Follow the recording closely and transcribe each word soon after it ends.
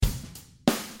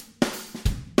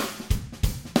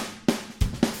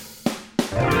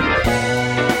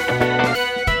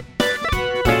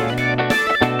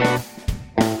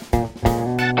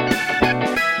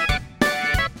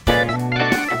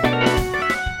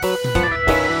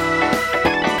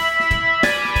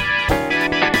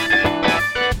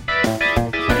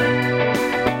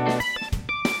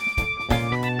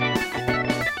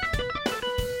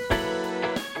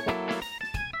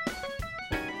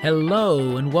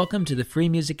Hello, and welcome to the Free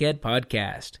Music Ed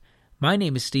podcast. My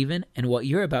name is Stephen, and what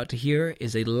you're about to hear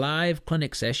is a live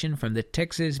clinic session from the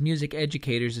Texas Music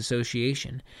Educators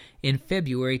Association in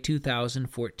February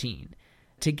 2014.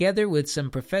 Together with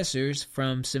some professors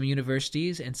from some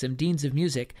universities and some deans of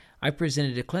music, I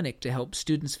presented a clinic to help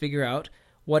students figure out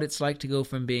what it's like to go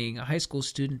from being a high school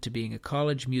student to being a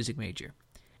college music major.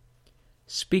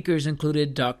 Speakers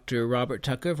included Dr. Robert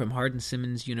Tucker from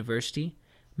Hardin-Simmons University,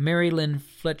 Mary Lynn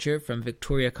Fletcher from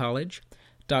Victoria College,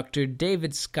 Dr.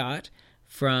 David Scott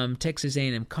from Texas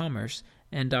A&M Commerce,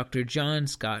 and Dr. John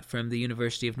Scott from the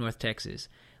University of North Texas.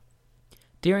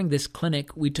 During this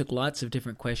clinic, we took lots of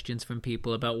different questions from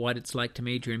people about what it's like to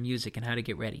major in music and how to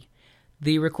get ready.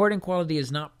 The recording quality is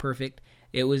not perfect.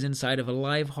 It was inside of a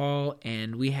live hall,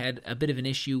 and we had a bit of an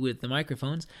issue with the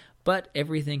microphones, but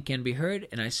everything can be heard,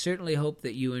 and I certainly hope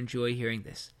that you enjoy hearing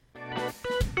this.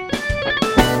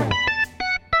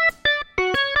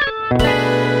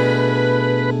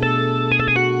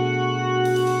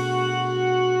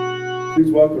 Please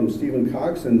welcome Stephen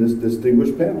Cox and this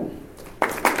distinguished panel.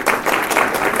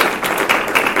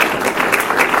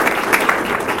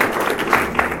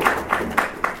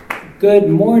 Good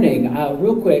morning.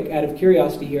 Real quick, out of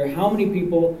curiosity here, how many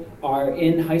people are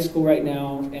in high school right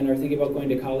now and are thinking about going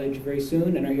to college very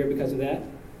soon and are here because of that?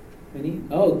 Many?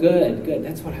 Oh, good.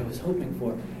 That's what I was hoping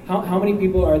for. How many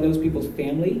people are those people's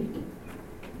family?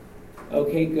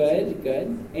 Okay, good.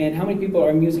 And how many people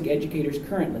are music educators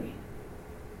currently?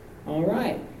 All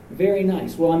right, very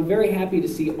nice. Well, I'm very happy to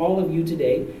see all of you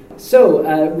today. So,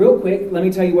 real quick, let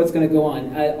me tell you what's going to go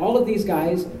on. All of these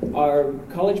guys are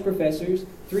college professors.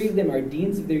 3 of them are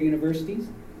deans of their universities.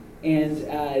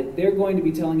 And they're going to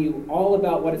be telling you all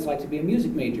about what it's like to be a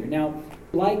music major. Now,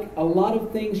 like a lot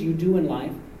of things you do in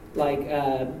life, like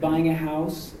buying a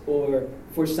house or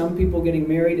for some people getting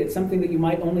married, it's something that you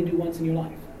might only do once in your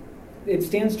life. It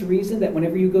stands to reason that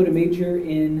whenever you go to major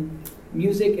in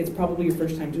music, it's probably your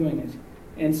first time doing it.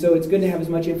 And so it's good to have as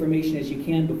much information as you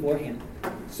can beforehand.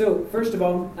 So first of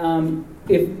all,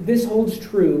 if this holds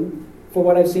true for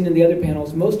what I've seen in the other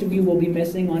panels, most of you will be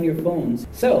messing on your phones.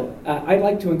 So I'd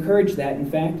like to encourage that, in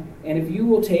fact, and if you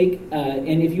will take,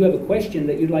 and if you have a question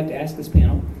that you'd like to ask this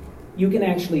panel, you can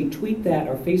actually tweet that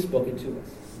or Facebook it to us.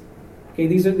 Okay,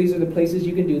 these are the places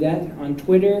you can do that. On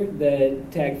Twitter, the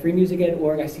tag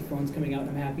freemusiced.org. I see phones coming out,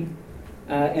 I'm happy.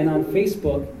 And on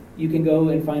Facebook, you can go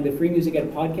and find the Free Music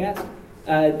Ed podcast.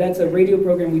 That's a radio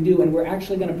program we do, and we're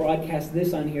actually going to broadcast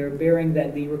this on here, bearing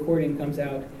that the recording comes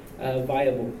out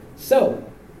viable. So,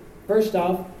 first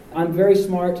off, I'm very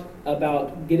smart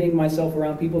about getting myself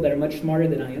around people that are much smarter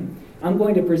than I am. I'm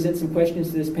going to present some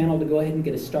questions to this panel to go ahead and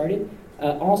get us started.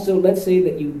 Also, let's say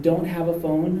that you don't have a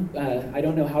phone. I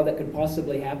don't know how that could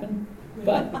possibly happen.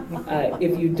 But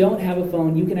if you don't have a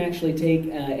phone, you can actually take,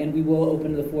 and we will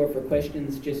open the floor for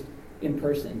questions just in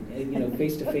person,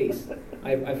 face to face.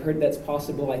 I've heard that's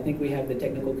possible. I think we have the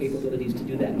technical capabilities to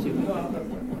do that too.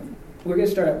 We're going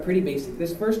to start out pretty basic.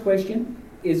 This first question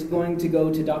is going to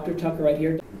go to Dr. Tucker right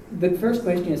here. The first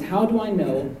question is, how do I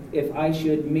know if I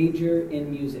should major in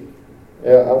music?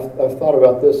 Yeah, I've thought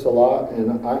about this a lot,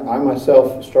 and I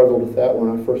myself struggled with that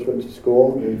when I first went to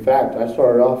school. In fact, I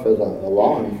started off as a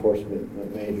law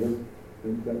enforcement major.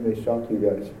 That may shock you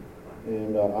guys.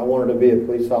 And I wanted to be a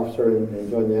police officer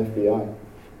and join the FBI.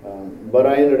 But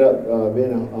I ended up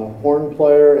being a horn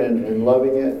player and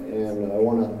loving it, and I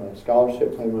won a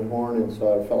scholarship playing my horn, and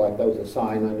so I felt like that was a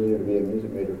sign I needed to be a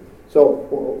music major. So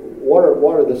what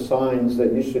are the signs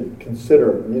that you should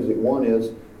consider music? One is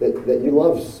that you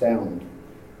love sound.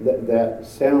 That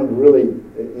sound really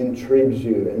intrigues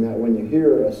you, and that when you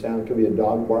hear a sound, it could be a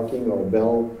dog barking or a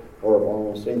bell or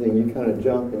almost anything, you kind of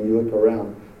jump and you look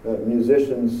around.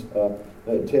 Musicians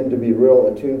tend to be real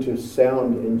attuned to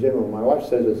sound in general. My wife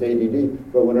says it's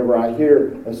ADD, but whenever I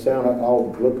hear a sound,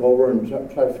 I'll look over and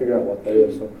try to figure out what that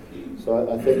is. So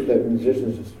I think that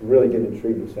musicians just really get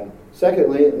intrigued with sound.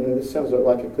 Secondly, and this sounds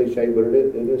like a cliche, but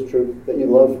it is true, that you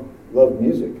love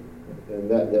music. And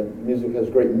that music has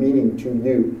great meaning to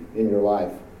you in your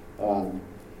life.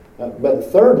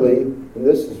 But thirdly, and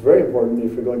this is very important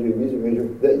if you're going to be a music major,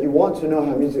 that you want to know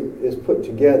how music is put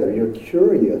together. You're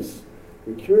curious.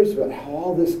 You're curious about how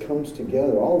all this comes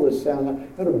together, all this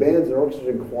sound, how do bands and orchestras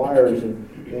and choirs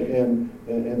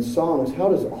and songs, how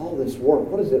does all this work?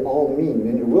 What does it all mean?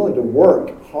 And you're willing to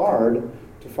work hard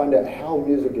to find out how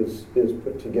music is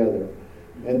put together.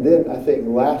 And then I think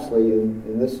lastly,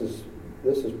 and this is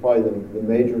probably the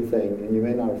major thing, and you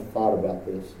may not have thought about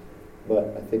this,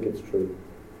 but I think it's true,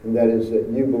 and that is that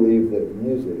you believe that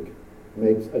music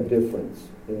makes a difference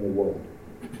in the world.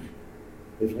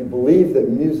 If you believe that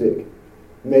music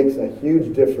makes a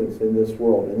huge difference in this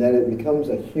world, and that it becomes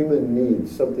a human need,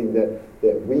 something that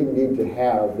we need to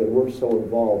have, that we're so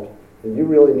involved, then you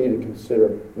really need to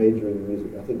consider majoring in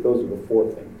music. I think those are the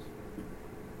 4 things.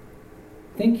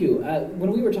 Thank you.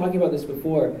 When we were talking about this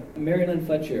before, Mary Lynn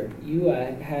Fletcher, you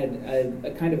had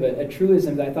a kind of a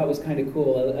truism that I thought was kind of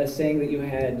cool, a saying that you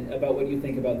had about what you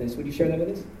think about this. Would you share that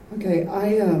with us? Okay,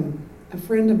 a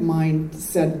friend of mine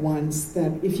said once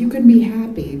that if you can be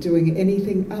happy doing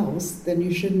anything else, then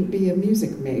you shouldn't be a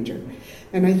music major.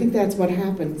 And I think that's what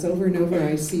happens over and over.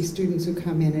 I see students who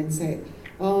come in and say,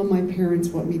 oh, my parents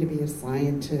want me to be a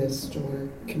scientist or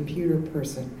computer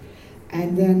person.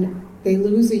 And then they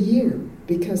lose a year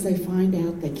because they find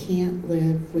out they can't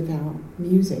live without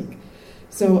music.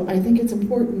 So I think it's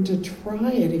important to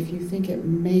try it if you think it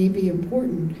may be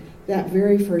important that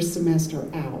very first semester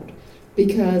out.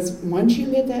 Because once you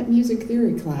get that music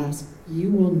theory class,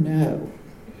 you will know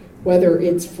whether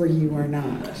it's for you or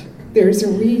not. There's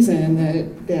a reason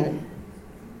that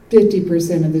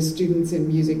 50% of the students in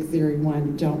Music Theory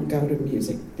 1 don't go to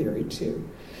Music Theory 2.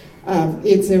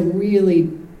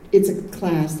 It's a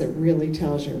class that really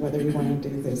tells you whether you want to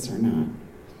do this or not.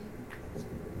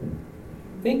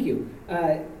 Thank you.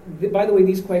 By the way,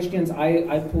 these questions,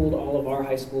 I pulled all of our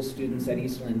high school students at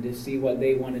Eastland to see what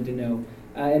they wanted to know.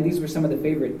 And these were some of the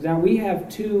favorites. Now, we have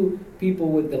 2 people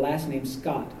with the last name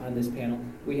Scott on this panel.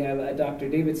 We have Dr.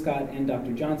 David Scott and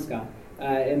Dr. John Scott.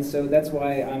 And so that's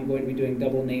why I'm going to be doing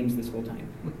double names this whole time.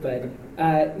 But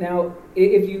now,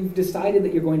 if you've decided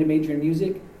that you're going to major in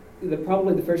music,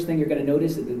 probably the first thing you're going to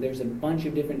notice is that there's a bunch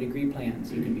of different degree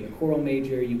plans. You can be a choral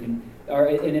major, or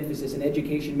an emphasis, an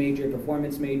education major,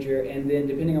 performance major, and then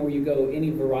depending on where you go, any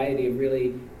variety of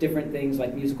really different things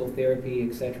like musical therapy,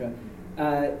 etc.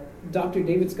 Dr.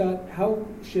 David Scott, how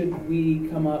should we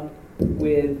come up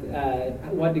with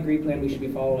what degree plan we should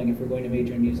be following if we're going to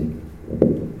major in music?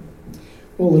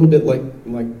 Well, a little bit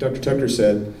like Dr. Tucker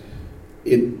said,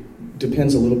 it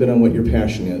depends a little bit on what your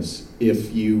passion is.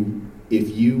 If you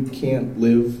can't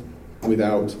live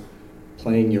without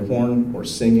playing your horn or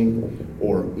singing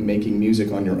or making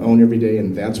music on your own every day,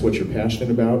 and that's what you're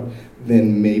passionate about,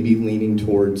 then maybe leaning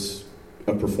towards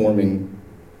a performing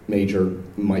major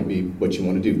might be what you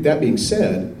want to do. That being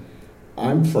said,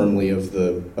 I'm firmly of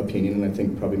the opinion, and I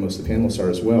think probably most of the panelists are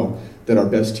as well, that our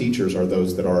best teachers are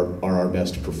those that are our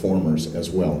best performers as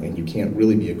well. And you can't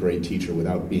really be a great teacher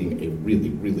without being a really,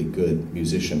 really good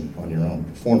musician on your own,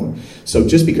 performer. So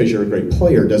just because you're a great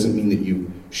player doesn't mean that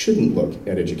you shouldn't look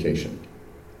at education.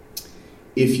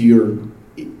 If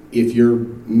your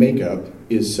makeup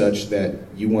is such that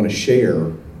you want to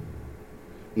share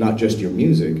not just your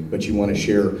music, but you want to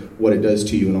share what it does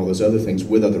to you and all those other things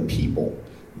with other people,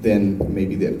 then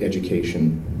maybe that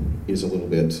education is a little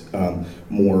bit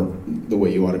more the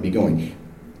way you ought to be going.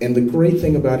 And the great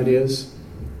thing about it is,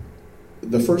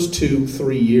 the first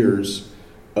 2-3 years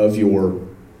of your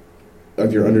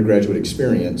undergraduate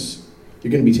experience,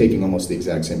 you're going to be taking almost the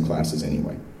exact same classes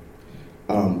anyway.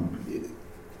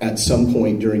 At some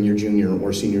point during your junior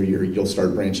or senior year, you'll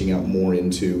start branching out more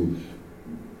into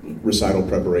recital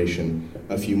preparation,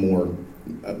 a few more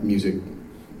music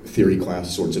theory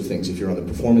class sorts of things. If you're on the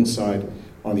performance side,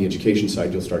 on the education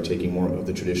side, you'll start taking more of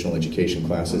the traditional education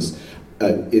classes.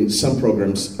 In some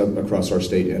programs across our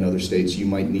state and other states, you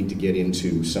might need to get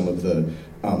into some of the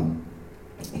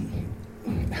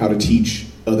how to teach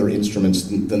other instruments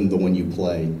than the one you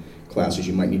play classes.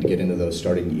 You might need to get into those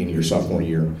starting in your sophomore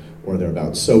year or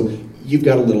thereabouts. So you've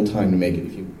got a little time to make it.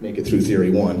 If you make it through Theory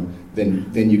 1,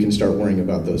 then you can start worrying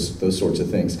about those sorts of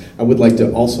things. I would like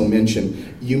to also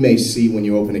mention, you may see when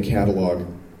you open a catalog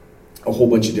a whole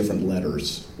bunch of different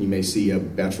letters. You may see a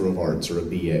Bachelor of Arts or a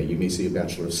BA. You may see a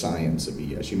Bachelor of Science, a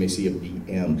BS. You may see a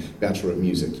BM, Bachelor of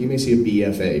Music. You may see a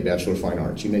BFA, Bachelor of Fine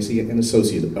Arts. You may see an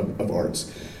Associate of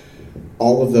Arts.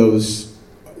 All of those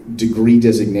degree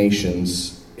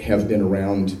designations have been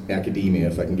around academia,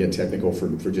 if I can get technical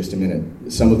for just a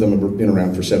minute. Some of them have been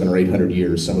around for 700 or 800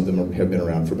 years. Some of them have been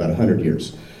around for about 100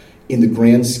 years. In the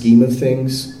grand scheme of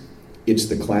things, it's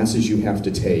the classes you have to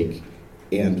take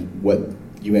and what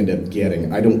you end up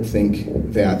getting. I don't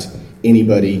think that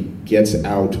anybody gets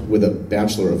out with a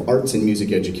Bachelor of Arts in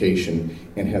Music Education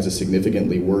and has a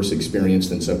significantly worse experience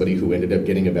than somebody who ended up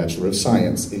getting a Bachelor of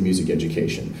Science in Music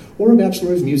Education or a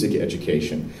Bachelor of Music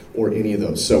Education or any of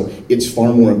those. So it's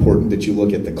far more important that you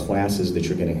look at the classes that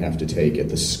you're going to have to take, at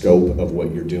the scope of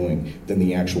what you're doing, than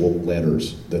the actual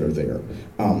letters that are there.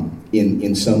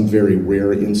 In some very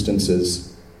rare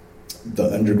instances, the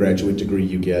undergraduate degree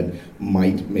you get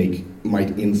might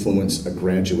influence a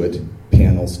graduate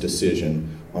panel's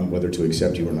decision on whether to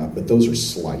accept you or not, but those are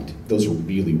slight. Those are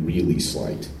really, really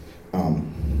slight.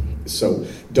 So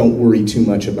don't worry too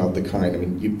much about the kind. I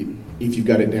mean, if you've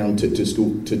got it down to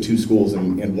two schools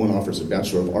and one offers a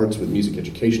Bachelor of Arts with Music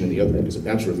Education and the other is a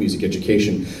Bachelor of Music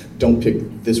Education, don't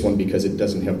pick this one because it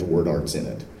doesn't have the word arts in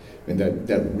it. And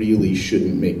that really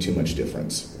shouldn't make too much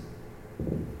difference.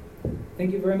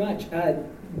 Thank you very much.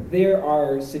 There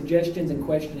are suggestions and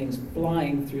questionings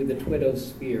flying through the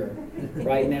Twittosphere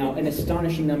right now, an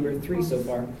astonishing number, 3 so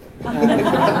far.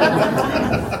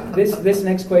 This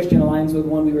next question aligns with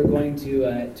one we were going to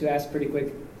ask pretty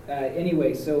quick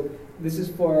anyway. So this is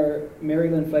for Mary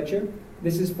Lynn Fletcher.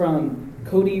 This is from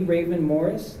Cody Raven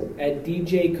Morris at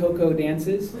DJ Coco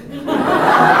Dances.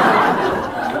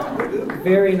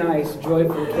 Very nice,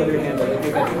 joyful Twitter handle.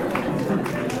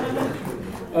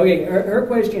 Okay, her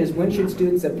question is, when should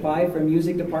students apply for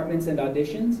music departments and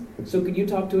auditions? So could you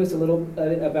talk to us a little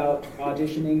about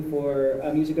auditioning for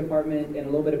a music department and a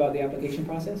little bit about the application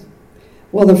process?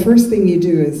 Well, the first thing you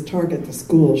do is target the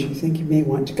schools you think you may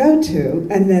want to go to,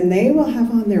 and then they will have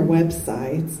on their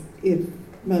websites, if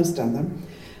most of them,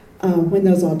 when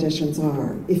those auditions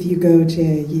are. If you go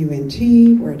to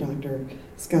UNT, where Dr.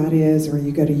 Scott is, or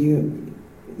you go to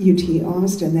UT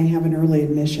Austin, they have an early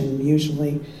admission,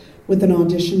 usually with an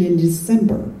audition in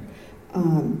December.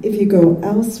 If you go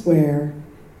elsewhere,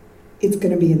 it's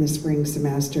going to be in the spring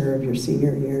semester of your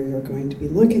senior year. You're going to be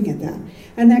looking at that.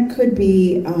 And that could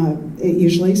be, it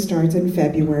usually starts in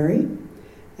February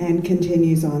and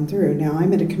continues on through. Now,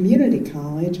 I'm at a community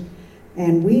college,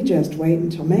 and we just wait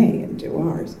until May and do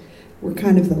ours. We're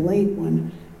kind of the late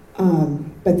one,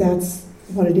 but that's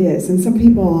what it is. And some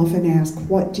people often ask,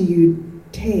 what do you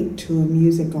take to a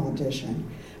music audition?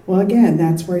 Well, again,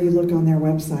 that's where you look on their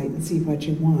website and see what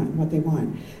you want, what they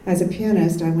want. As a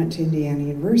pianist, I went to Indiana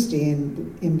University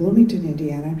in Bloomington,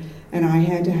 Indiana, and I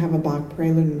had to have a Bach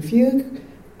Prelude and Fugue,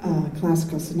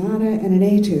 classical sonata, and an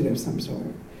etude of some sort.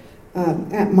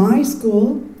 At my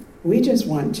school, we just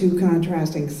want 2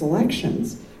 contrasting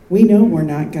selections. We know we're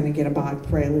not going to get a Bach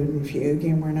Prelude and Fugue,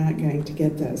 and we're not going to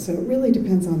get those. So it really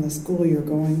depends on the school you're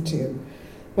going to,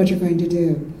 what you're going to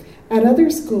do. At other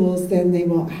schools, then they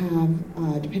will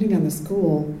have, depending on the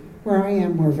school, where I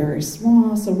am, we're very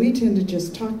small, so we tend to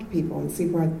just talk to people and see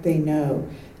what they know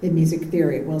in music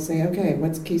theory. We'll say, okay,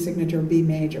 what's key signature of B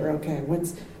major? Okay,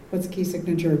 what's key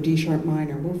signature of D sharp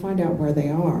minor? We'll find out where they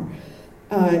are.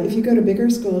 If you go to bigger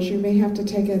schools, you may have to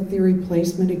take a theory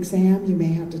placement exam. You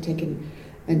may have to take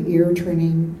an ear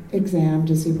training exam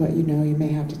to see what you know. You may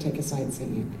have to take a sight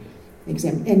singing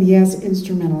exam. And yes,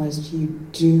 instrumentalists, you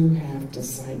do have to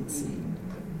sight sing.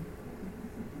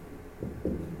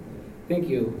 Thank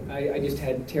you. I just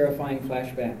had terrifying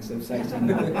flashbacks of sight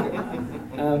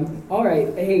singing. All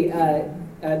right. Hey,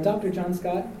 Dr. John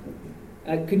Scott,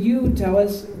 could you tell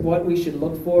us what we should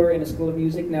look for in a school of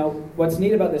music? Now, what's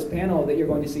neat about this panel that you're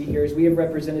going to see here is we have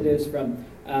representatives from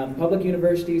public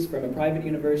universities, from a private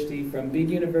university, from big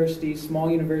universities,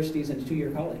 small universities, and a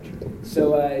 2-year college.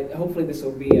 So hopefully this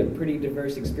will be a pretty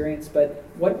diverse experience. But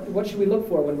what should we look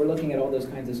for when we're looking at all those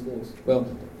kinds of schools? Well,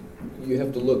 you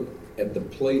have to look at the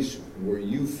place where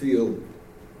you feel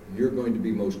you're going to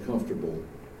be most comfortable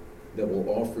that will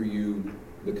offer you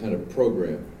the kind of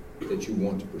program that you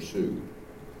want to pursue.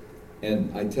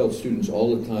 And I tell students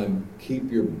all the time,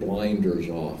 keep your blinders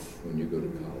off when you go to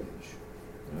college,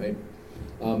 right?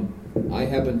 I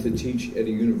happen to teach at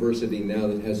a university now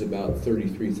that has about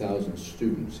 33,000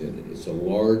 students in it. It's a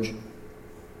large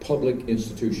public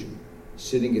institution.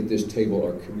 Sitting at this table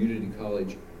are community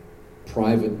college,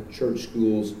 private church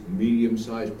schools,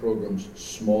 medium-sized programs,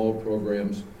 small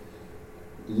programs.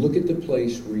 Look at the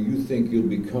place where you think you'll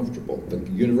be comfortable, the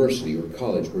university or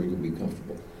college where you'll be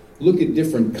comfortable. Look at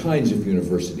different kinds of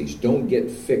universities. Don't get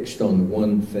fixed on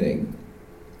one thing.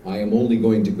 I am only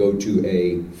going to go to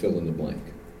a fill in the blank.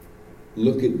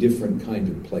 Look at different kinds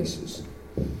of places.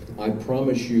 I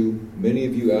promise you, many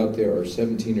of you out there are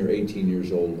 17 or 18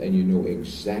 years old and you know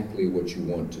exactly what you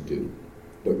want to do,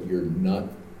 but you're not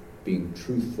being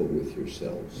truthful with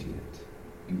yourselves yet.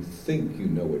 You think you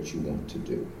know what you want to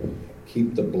do.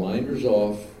 Keep the blinders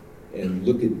off and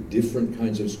look at different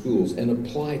kinds of schools and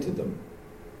apply to them.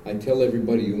 I tell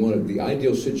everybody the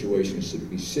ideal situation is to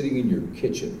be sitting in your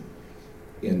kitchen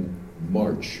in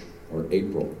March or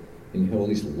April, and you have all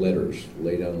these letters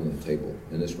laid out on the table.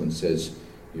 And this one says,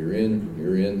 you're in,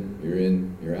 you're in, you're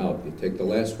in, you're out. You take the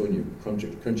last one, you crunch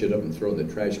it up and throw it in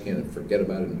the trash can and forget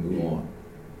about it and move on.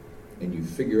 And you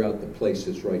figure out the place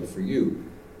that's right for you.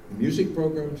 Music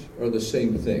programs are the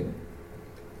same thing.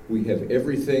 We have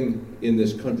everything in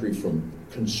this country from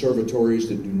conservatories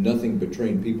that do nothing but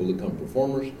train people to become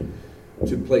performers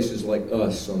to places like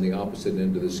us on the opposite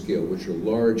end of the scale, which are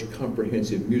large,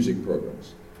 comprehensive music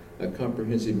programs. A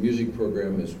comprehensive music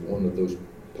program is one of those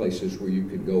places where you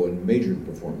could go and major in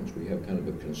performance. We have kind of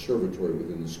a conservatory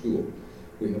within the school.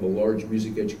 We have a large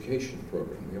music education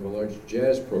program. We have a large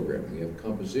jazz program. We have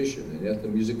composition and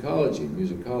ethnomusicology and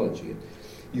musicology.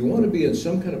 You want to be in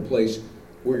some kind of place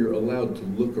where you're allowed to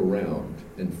look around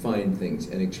and find things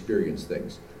and experience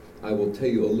things. I will tell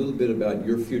you a little bit about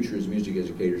your future as music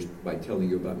educators by telling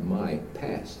you about my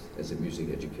past as a music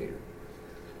educator.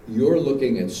 You're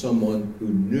looking at someone who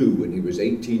knew when he was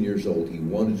 18 years old he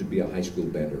wanted to be a high school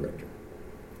band director.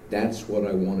 That's what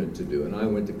I wanted to do. And I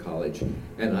went to college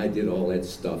and I did all that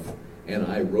stuff. And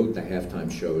I wrote the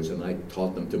halftime shows and I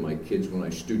taught them to my kids when I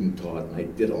student taught, and I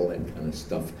did all that kind of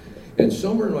stuff. And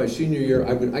somewhere in my senior year,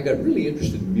 I got really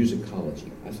interested in musicology.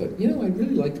 I thought, I'd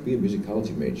really like to be a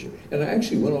musicology major. And I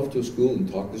actually went off to a school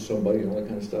and talked to somebody and all that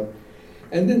kind of stuff.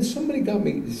 And then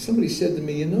somebody said to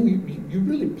me, you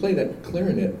really play that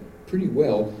clarinet pretty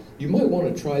well. You might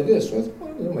want to try this. So I thought,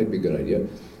 well, that might be a good idea.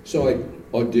 So I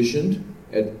auditioned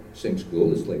at same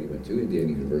school this lady went to, Indiana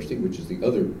University, which is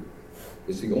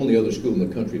it's the only other school in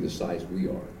the country the size we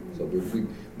are. So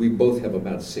we both have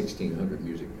about 1,600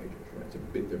 music majors.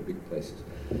 Right? They're big places.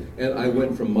 And I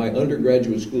went from my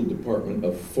undergraduate school department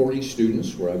of 40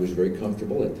 students, where I was very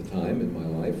comfortable at the time in my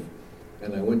life,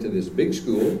 and I went to this big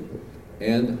school,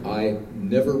 and I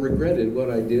never regretted what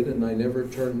I did, and I never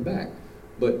turned back.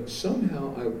 But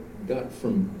somehow I got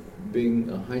from being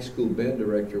a high school band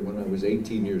director when I was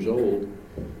 18 years old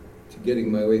to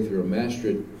getting my way through a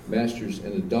master's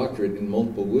and a doctorate in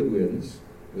multiple woodwinds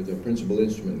with a principal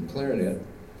instrument in clarinet.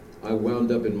 I wound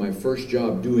up in my first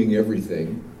job doing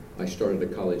everything. I started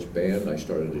a college band. I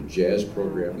started a jazz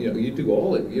program. You do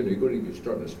all it. You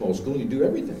start in a small school, you do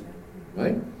everything,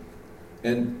 right?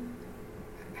 And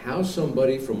how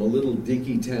somebody from a little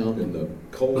dinky town in the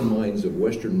coal mines of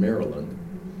Western Maryland,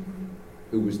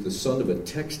 who was the son of a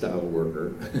textile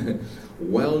worker,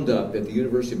 wound up at the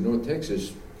University of North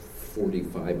Texas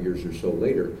 45 years or so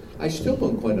later, I still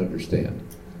don't quite understand.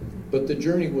 But the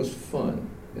journey was fun,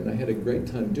 and I had a great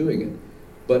time doing it.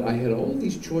 But I had all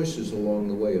these choices along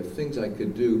the way of things I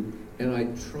could do, and I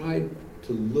tried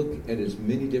to look at as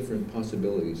many different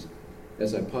possibilities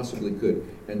as I possibly could.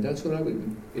 And that's what I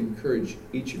would encourage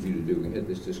each of you to do. We had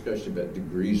this discussion about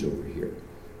degrees over here.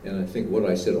 And I think what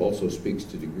I said also speaks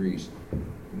to degrees.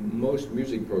 Most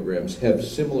music programs have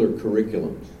similar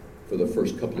curriculums for the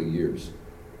first couple of years.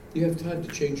 You have time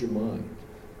to change your mind.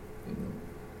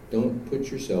 Don't put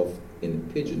yourself in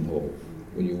a pigeonhole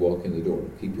when you walk in the door.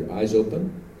 Keep your eyes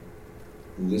open.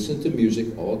 Listen to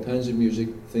music, all kinds of music,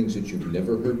 things that you've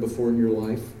never heard before in your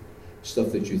life,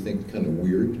 stuff that you think kind of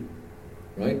weird,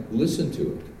 right? Listen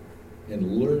to it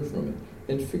and learn from it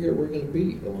and figure out where you're going to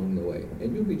be along the way,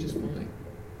 and you'll be just fine,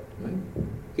 right?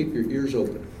 Keep your ears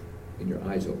open and your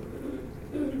eyes open.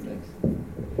 Thanks.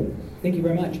 Thank you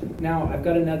very much. Now, I've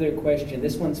got another question.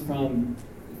 This one's from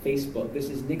Facebook. This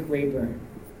is Nick Rayburn.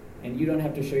 And you don't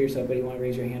have to show yourself, but you want to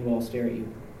raise your hand while I'll stare at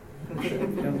you.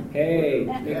 No? Hey,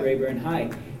 Nick Rayburn,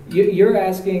 hi. You're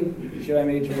asking, should I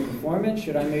major in performance?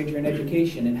 Should I major in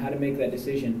education? And how to make that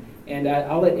decision. And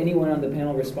I'll let anyone on the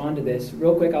panel respond to this.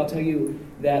 Real quick, I'll tell you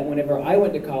that whenever I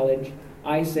went to college,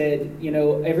 I said,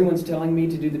 everyone's telling me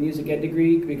to do the music ed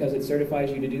degree because it certifies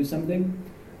you to do something.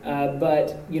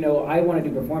 But I want to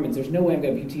do performance. There's no way I'm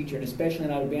going to be a teacher, and especially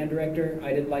not a band director.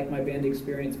 I didn't like my band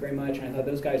experience very much, and I thought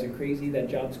those guys are crazy. That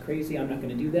job's crazy. I'm not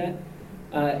going to do that.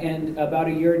 And about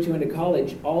a year or two into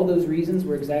college, all those reasons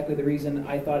were exactly the reason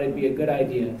I thought it'd be a good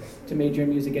idea to major in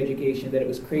music education, that it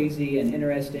was crazy and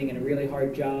interesting and a really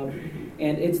hard job.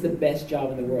 And it's the best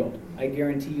job in the world. I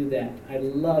guarantee you that. I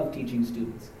love teaching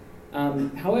students.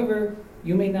 However,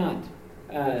 you may not.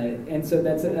 And so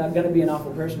that's going to be an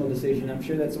awful personal decision. I'm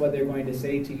sure that's what they're going to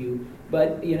say to you.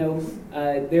 But,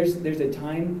 there's a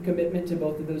time commitment to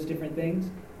both of those different things.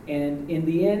 And in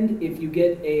the end, if you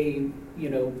get a,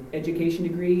 education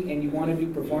degree and you want to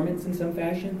do performance in some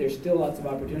fashion, there's still lots of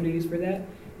opportunities for that.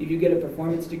 If you get a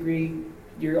performance degree,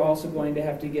 you're also going to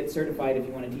have to get certified if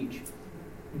you want to teach.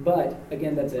 But,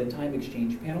 again, that's a time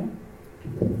exchange. Panel?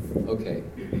 Okay,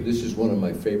 this is one of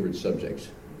my favorite subjects.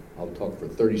 I'll talk for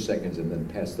 30 seconds and then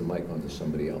pass the mic on to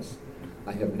somebody else.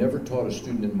 I have never taught a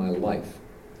student in my life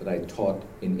that I taught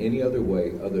in any other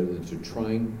way other than to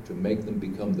trying to make them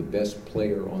become the best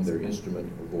player on their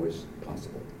instrument or voice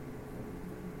possible.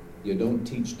 You don't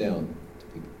teach down to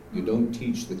people. You don't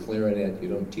teach the clarinet, you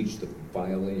don't teach the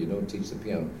violin, you don't teach the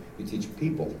piano. You teach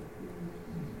people.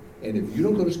 And if you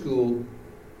don't go to school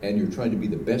and you're trying to be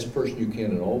the best person you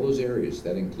can in all those areas,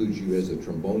 that includes you as a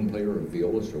trombone player or a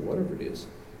violist or whatever it is,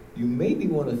 you maybe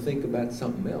want to think about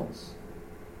something else.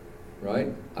 right?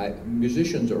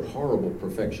 Musicians are horrible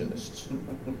perfectionists.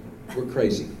 We're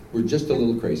crazy. We're just a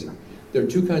little crazy. There are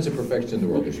two kinds of perfection in the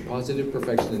world. There's positive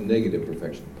perfection and negative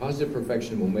perfection. Positive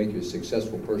perfection will make you a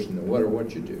successful person no matter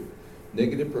what you do.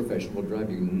 Negative perfection will drive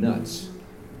you nuts.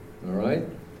 All right?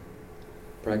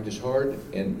 Practice hard,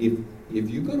 and if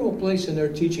you go to a place and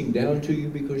they're teaching down to you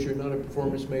because you're not a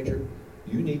performance major,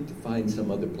 you need to find some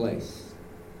other place.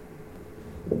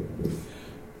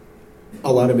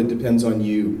 A lot of it depends on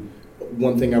you.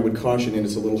 One thing I would caution, and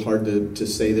it's a little hard to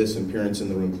say this, and parents in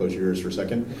the room, close your ears for a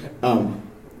second.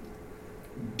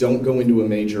 Don't go into a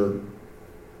major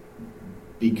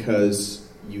because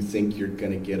you think you're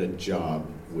going to get a job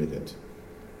with it.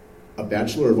 A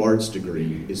Bachelor of Arts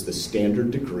degree is the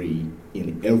standard degree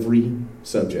in every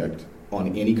subject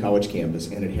on any college campus,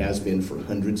 and it has been for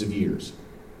hundreds of years.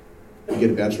 You get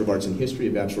a Bachelor of Arts in History,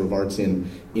 a Bachelor of Arts in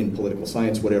Political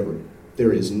Science, whatever.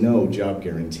 There is no job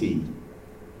guarantee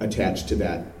attached to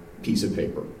that piece of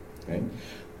paper. Okay?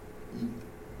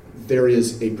 There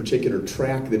is a particular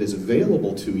track that is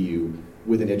available to you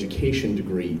with an education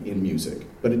degree in music,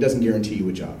 but it doesn't guarantee you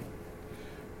a job.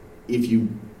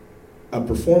 A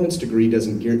performance degree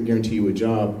doesn't guarantee you a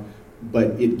job, but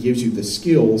it gives you the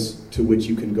skills to which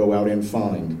you can go out and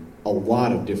find a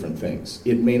lot of different things.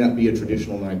 It may not be a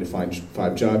traditional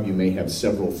 9-to-5 job. You may have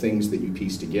several things that you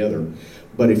piece together.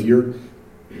 But if you're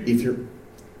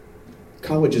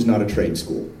college is not a trade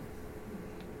school.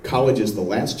 College is the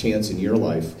last chance in your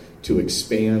life to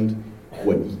expand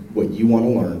what you want to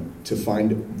learn, to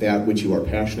find that which you are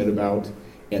passionate about,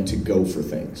 and to go for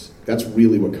things. That's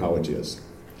really what college is.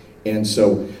 And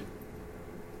so,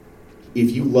 if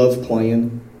you love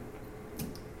playing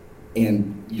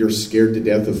and you're scared to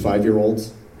death of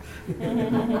 5-year-olds,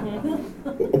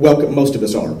 welcome, most of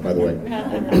us are, by the way.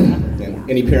 And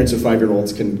any parents of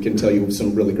 5-year-olds can tell you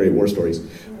some really great war stories.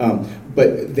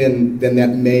 But then that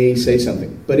may say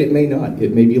something, but it may not.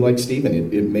 It may be like Stephen.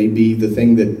 It may be the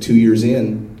thing that 2 years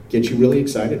in gets you really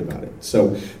excited about it.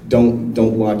 So don't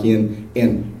lock in,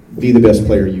 and be the best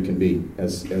player you can be,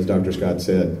 as Dr. Scott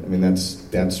said. I mean,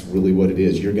 that's really what it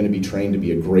is. You're going to be trained to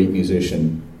be a great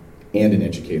musician and an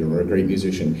educator, or a great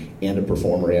musician and a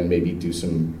performer, and maybe do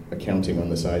some accounting on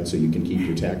the side so you can keep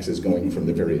your taxes going from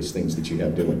the various things that you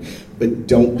have doing. But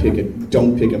don't pick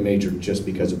a major just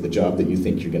because of the job that you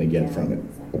think you're going to get from it.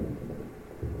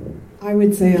 I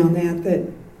would say on that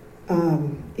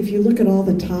if you look at all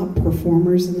the top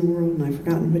performers in the world, and I've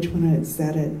forgotten which one had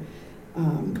said it,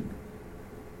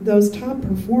 those top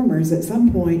performers at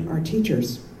some point are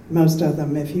teachers, most of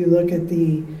them. If you look at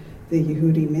the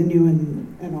Yehudi Menuhin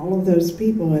and all of those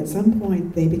people, at some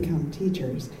point they become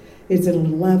teachers. It's at a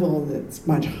level that's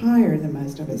much higher than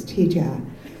most of us teach at,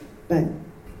 but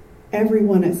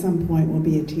everyone at some point will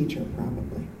be a teacher,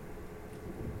 probably.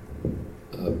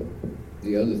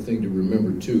 The other thing to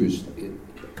remember, too, is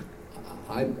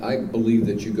I believe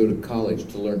that you go to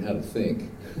college to learn how to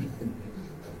think.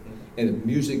 And if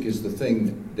music is the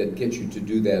thing that gets you to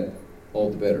do that, all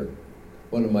the better.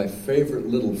 One of my favorite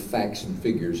little facts and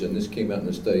figures, and this came out in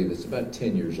a study that's about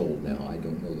 10 years old now. I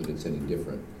don't know that it's any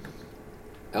different.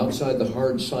 Outside the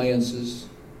hard sciences,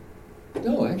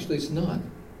 no, actually it's not.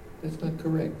 That's not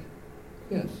correct.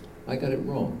 Yes, I got it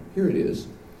wrong. Here it is.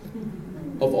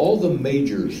 Of all the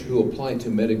majors who apply to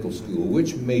medical school,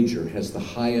 which major has the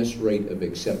highest rate of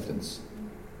acceptance?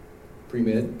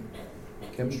 Pre-med?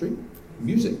 Chemistry?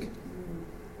 Music.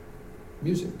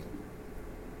 Music.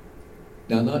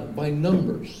 Now, not by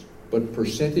numbers, but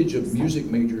percentage of music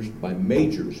majors by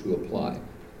majors who apply.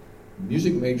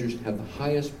 Music majors have the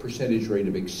highest percentage rate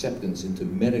of acceptance into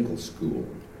medical school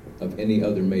of any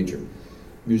other major.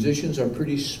 Musicians are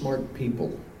pretty smart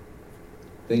people.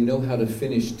 They know how to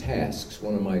finish tasks.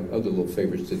 One of my other little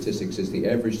favorite statistics is the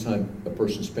average time a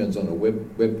person spends on a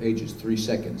web page is 3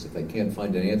 seconds. If they can't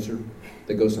find an answer,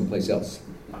 they go someplace else.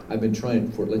 I've been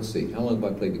trying for, let's see, how long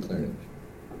have I played the clarinet?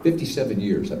 57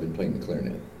 years I've been playing the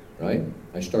clarinet, right?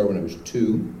 I started when I was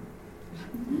 2.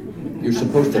 You're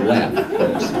supposed to laugh,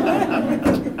 folks.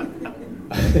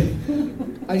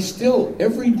 I still,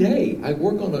 every day, I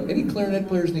work on any clarinet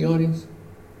players in the audience?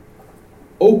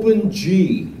 Open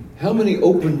G. How many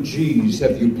open Gs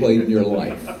have you played in your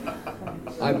life?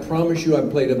 I promise you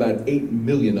I've played about 8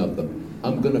 million of them.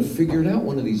 I'm going to figure it out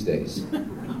one of these days.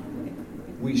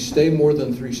 We stay more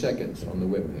than 3 seconds on the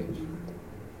webpage.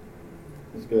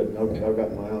 That's good. Okay, I've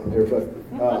got my own here, but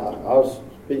I'll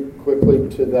speak quickly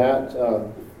to that.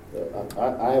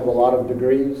 I have a lot of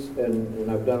degrees,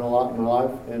 and I've done a lot in my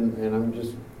life, and I'm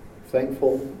just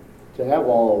thankful to have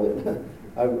all of it.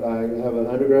 I have an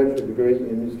undergraduate degree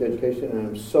in music education, and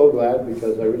I'm so glad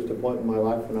because I reached a point in my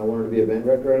life when I wanted to be a band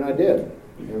director, and I did.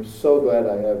 And I'm so glad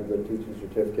I have the teaching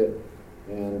certificate,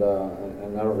 and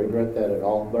I don't regret that at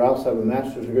all. But I also have a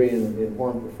master's degree in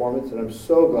horn performance, and I'm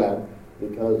so glad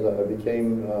because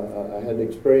I had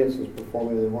experiences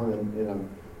performing the horn, and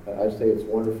I say it's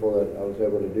wonderful that I was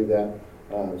able to do that.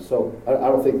 So I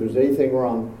don't think there's anything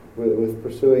wrong with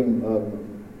pursuing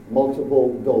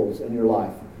multiple goals in your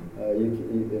life.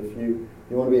 If you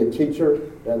want to be a teacher,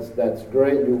 that's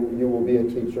great. You will be a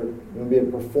teacher. You want to be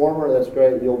a performer, that's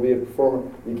great. You'll be a performer.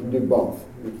 You can do both.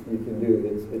 You can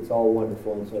do it's all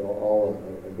wonderful, and so all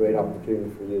a great opportunity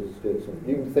for you to do. So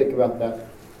you can think about that.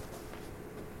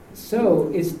 So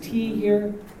is T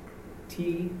here?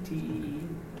 T-E-E?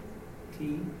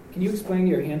 T? Can you explain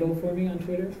your handle for me on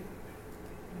Twitter?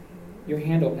 Your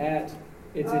handle at?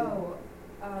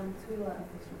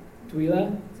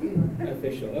 Twila?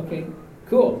 Official. Okay.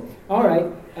 Cool. All right.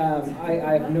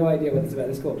 I have no idea what this is about.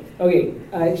 That's cool. Okay.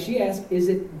 She asked, is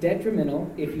it detrimental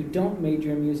if you don't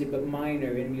major in music but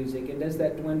minor in music, and does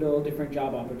that dwindle different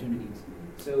job opportunities?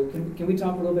 So can we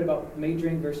talk a little bit about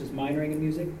majoring versus minoring in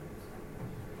music?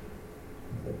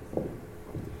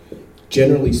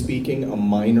 Generally speaking, a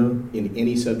minor in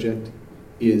any subject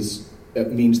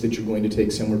means that you're going to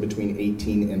take somewhere between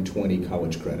 18 and 20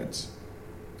 college credits.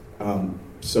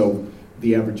 So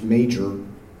the average major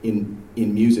in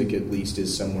music, at least,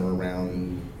 is somewhere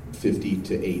around 50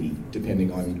 to 80,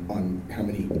 depending on how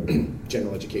many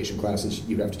general education classes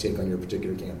you have to take on your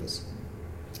particular campus.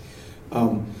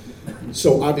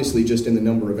 So obviously, just in the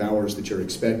number of hours that you're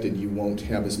expected, you won't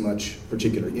have as much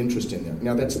particular interest in there.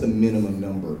 Now, that's the minimum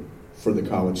number for the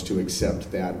college to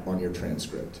accept that on your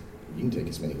transcript. You can take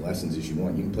as many lessons as you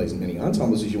want. You can play as many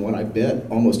ensembles as you want. I bet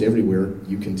almost everywhere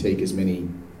you can take as many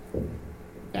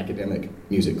academic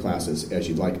music classes as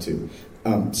you'd like to.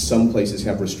 Some places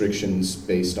have restrictions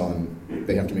based on,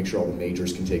 they have to make sure all the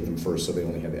majors can take them first, so they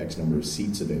only have X number of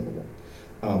seats available.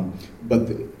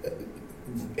 But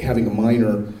having a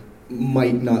minor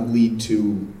might not lead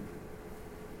to,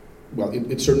 well,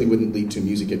 it certainly wouldn't lead to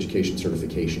music education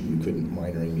certification. You couldn't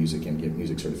minor in music and get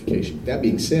music certification. That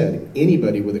being said,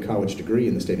 anybody with a college degree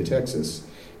in the state of Texas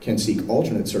can seek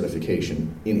alternate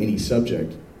certification in any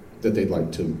subject that they'd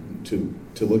like to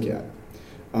look at.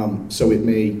 So it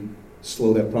may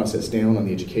slow that process down on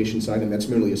the education side, and that's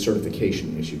merely a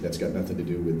certification issue. That's got nothing to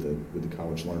do with the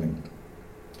college learning.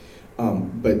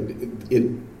 But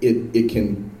it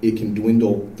can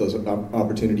dwindle those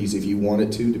opportunities if you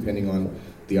wanted to, depending on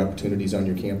the opportunities on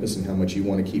your campus and how much you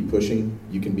want to keep pushing.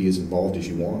 You can be as involved as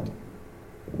you want.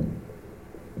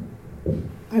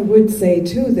 I would say,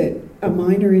 too, that a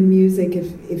minor in music,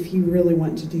 if you really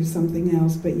want to do something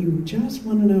else, but you just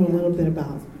want to know a little bit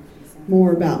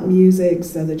more about music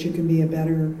so that you can be a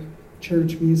better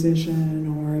church musician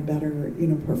or a better,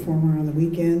 performer on the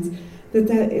weekends,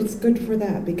 that it's good for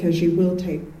that, because you will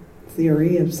take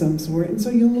theory of some sort, and so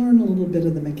you'll learn a little bit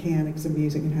of the mechanics of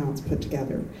music and how it's put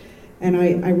together. And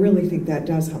I really think that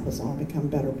does help us all become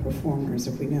better performers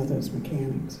if we know those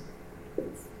mechanics.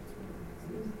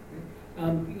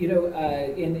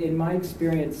 In my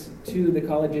experience, too, the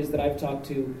colleges that I've talked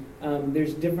to,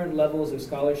 there's different levels of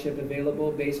scholarship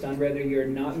available based on whether you're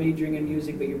not majoring in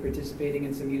music but you're participating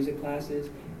in some music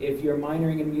classes. If you're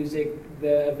minoring in music,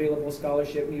 the available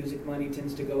scholarship music money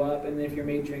tends to go up, and then if you're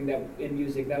majoring in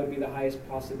music, that would be the highest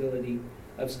possibility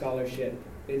of scholarship.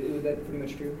 Is that pretty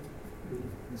much true?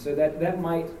 So that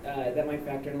might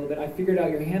factor in a little bit. I figured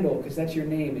out your handle because that's your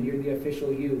name and you're the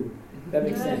official you. That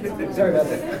makes sense. Sorry about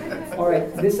that. All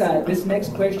right, this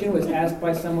next question was asked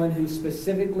by someone who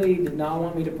specifically did not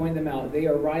want me to point them out. They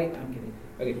are right. I'm kidding.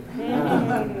 Okay.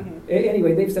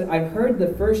 Anyway, they've said, I've heard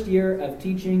the first year of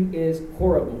teaching is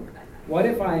horrible. What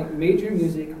if I major in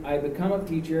music, I become a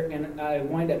teacher, and I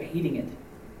wind up hating it?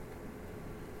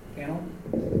 Panel?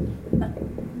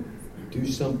 Do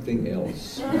something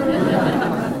else.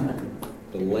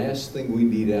 The last thing we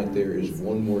need out there is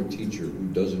one more teacher who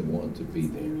doesn't want to be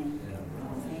there.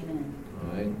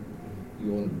 All right?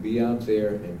 You want to be out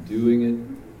there and doing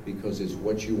it because it's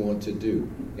what you want to do.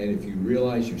 And if you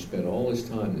realize you've spent all this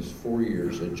time, this 4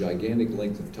 years, a gigantic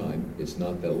length of time, it's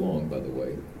not that long, by the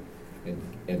way,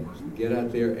 and get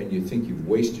out there and you think you've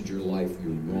wasted your life,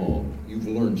 you're wrong. You've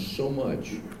learned so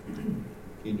much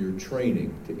in your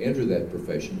training to enter that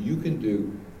profession. You can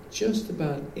do just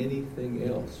about anything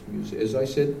else. As I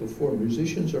said before,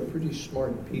 musicians are pretty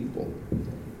smart people,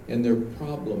 and they're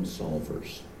problem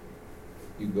solvers.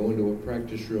 You go into a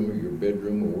practice room or your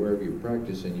bedroom or wherever you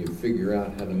practice, and you figure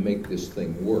out how to make this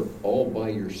thing work all by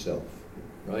yourself,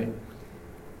 right?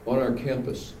 On our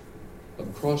campus,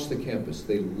 across the campus,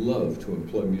 they love to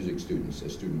employ music students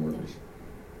as student workers.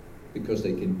 because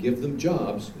they can give them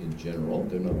jobs in general.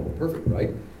 They're not all perfect,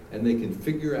 right? And they can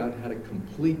figure out how to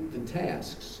complete the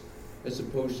tasks as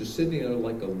opposed to sitting there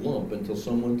like a lump until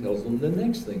someone tells them the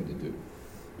next thing to do.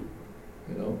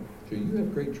 You know? So you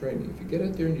have great training. If you get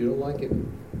out there and you don't like it,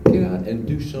 get out and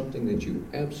do something that you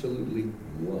absolutely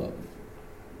love.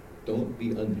 Don't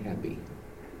be unhappy,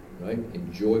 right?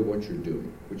 Enjoy what you're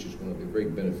doing, which is one of the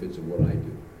great benefits of what I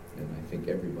do. And I think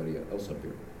everybody else up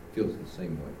here feels the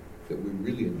same way, that we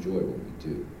really enjoy what we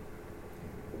do.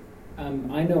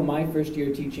 I know my first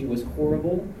year teaching was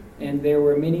horrible, and there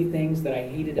were many things that I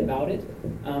hated about it.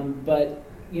 But,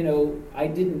 you know, I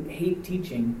didn't hate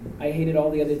teaching. I hated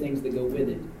all the other things that go with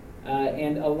it.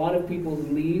 And a lot of people who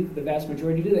leave, the vast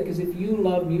majority do that, because if you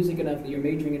love music enough that you're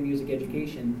majoring in music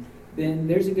education, then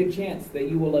there's a good chance that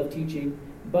you will love teaching.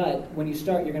 But when you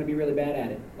start, you're going to be really bad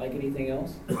at it, like anything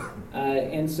else.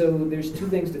 And so there's two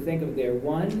things to think of there.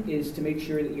 One is to make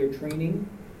sure that you're training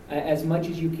as much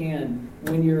as you can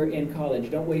when you're in college.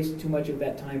 Don't waste too much of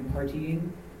that time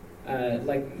partying.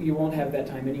 Like, you won't have that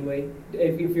time anyway.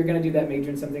 If you're going to do that, major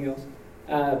in something else.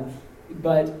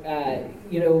 But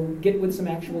you know, get with some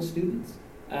actual students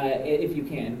if you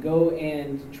can. Go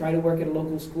and try to work at a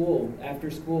local school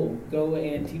after school. Go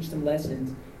and teach some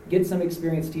lessons. Get some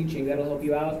experience teaching. That'll help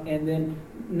you out. And then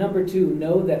number two,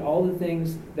 know that all the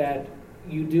things that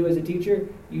you do as a teacher,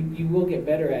 you will get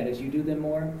better at as you do them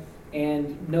more.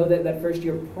 And know that that first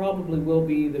year probably will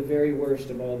be the very worst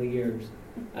of all the years.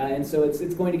 And so it's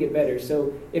going to get better.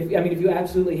 So if you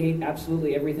absolutely hate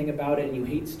absolutely everything about it, and you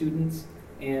hate students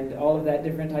and all of that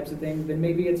different types of things, then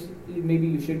maybe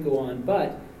you should go on.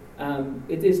 But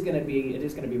it is going to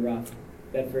be rough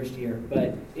that first year.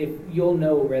 But if you'll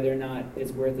know whether or not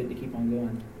it's worth it to keep on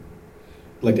going.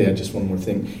 I'd like to add just one more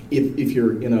thing. If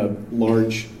you're in a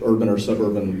large urban or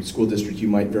suburban school district, you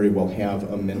might very well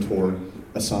have a mentor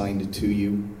assigned to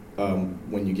you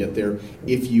when you get there.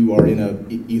 If you are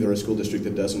in either a school district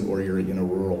that doesn't, or you're in a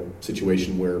rural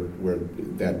situation where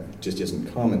that just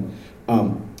isn't common,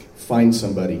 find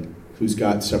somebody who's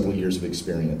got several years of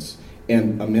experience.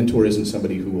 And a mentor isn't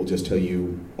somebody who will just tell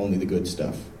you only the good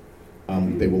stuff.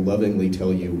 They will lovingly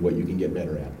tell you what you can get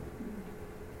better at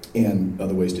and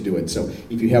other ways to do it. So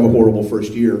if you have a horrible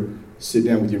first year, sit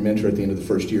down with your mentor at the end of the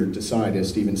first year, decide, as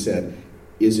Stephen said,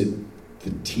 is it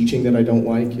the teaching that I don't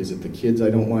like? Is it the kids I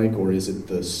don't like? Or is it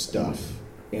the stuff?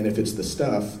 And if it's the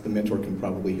stuff, the mentor can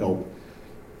probably help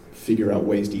figure out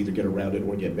ways to either get around it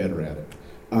or get better at it.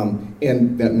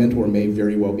 And that mentor may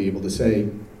very well be able to say,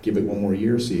 give it one more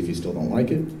year, see if you still don't like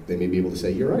it. They may be able to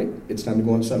say, you're right, it's time to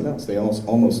go on to something else.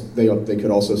 They could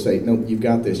also say, no, you've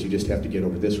got this, you just have to get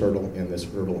over this hurdle and this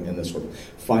hurdle and this hurdle.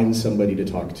 Find somebody to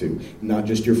talk to, not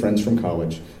just your friends from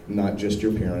college, not just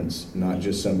your parents, not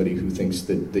just somebody who thinks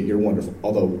that you're wonderful,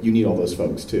 although you need all those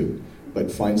folks too.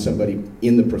 But find somebody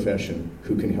in the profession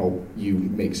who can help you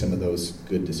make some of those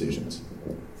good decisions.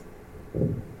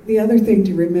 The other thing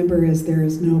to remember is there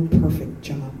is no perfect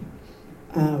job.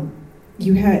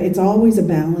 It's always a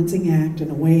balancing act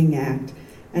and a weighing act,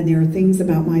 and there are things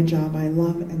about my job I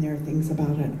love, and there are things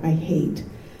about it I hate.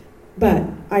 But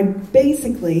I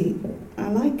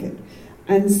like it.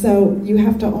 And so you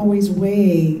have to always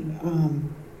weigh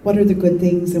what are the good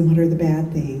things and what are the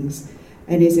bad things,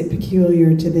 and is it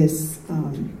peculiar to this?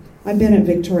 I've been at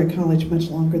Victoria College much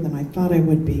longer than I thought I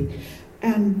would be,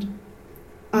 and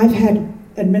I've had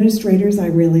administrators I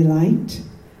really liked,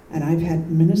 and I've had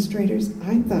administrators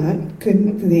I thought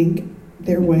couldn't think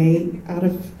their way out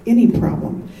of any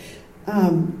problem.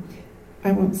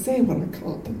 I won't say what I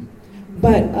called them.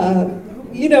 But,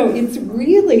 it's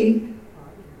really,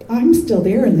 I'm still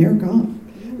there and they're gone.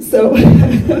 So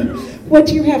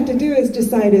what you have to do is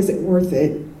decide, is it worth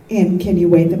it? And can you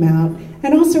weigh them out?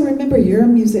 And also remember, you're a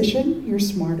musician. You're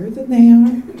smarter than they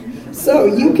are. So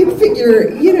you can figure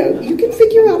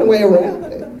out a way around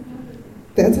it.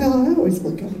 That's how I always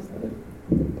look at it.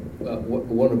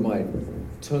 One of my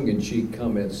tongue-in-cheek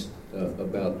comments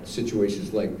about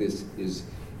situations like this is,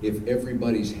 if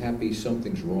everybody's happy,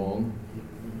 something's wrong.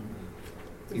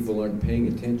 People aren't paying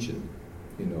attention.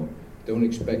 Don't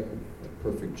expect the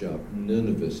perfect job. None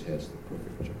of us has the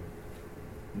perfect job.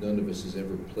 None of us has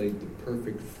ever played the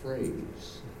perfect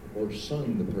phrase or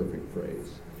sung the perfect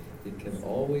phrase. It can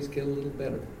always get a little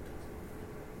better.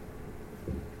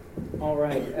 All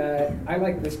right. I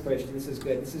like this question. This is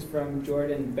good. This is from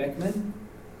Jordan Beckman.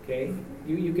 Okay.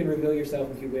 You can reveal yourself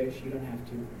if you wish. You don't have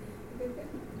to.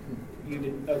 You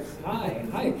did. Oh,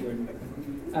 hi, Jordan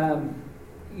Beckman.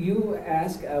 You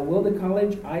ask, will the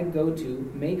college I go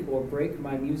to make or break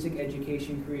my music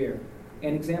education career?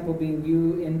 An example being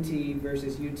UNT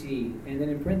versus UT, and then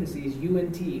in parentheses,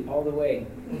 UNT all the way.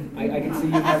 I can see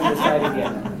you haven't decided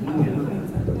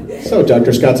yet. So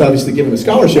Dr. Scott's obviously given a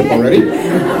scholarship already.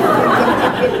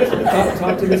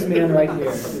 Talk to this man right here.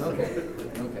 Okay.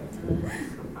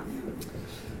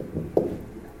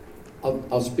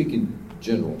 I'll speak in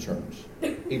general terms,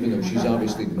 even though she's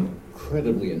obviously an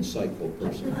incredibly insightful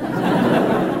person.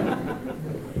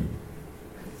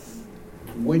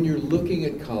 When you're looking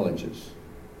at colleges,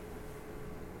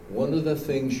 one of the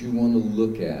things you want to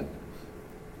look at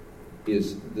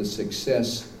is the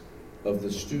success of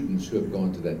the students who have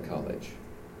gone to that college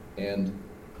and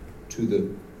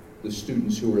to the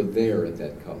students who are there at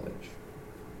that college.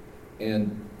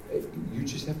 And you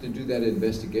just have to do that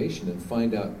investigation and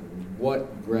find out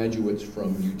what graduates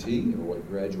from UT or what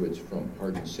graduates from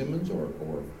Hardin-Simmons or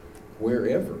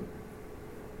wherever,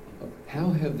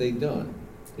 how have they done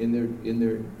in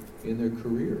their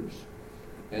careers?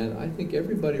 And I think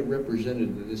everybody represented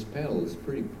in this panel is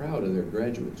pretty proud of their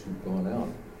graduates who've gone out.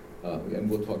 And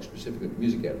we'll talk specifically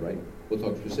music ed, right? We'll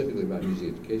talk specifically about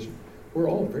music education. We're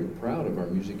all very proud of our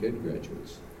music ed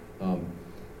graduates.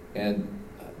 And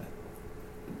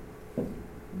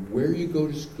where you go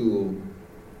to school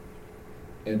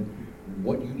and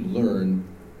what you learn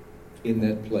in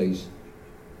that place,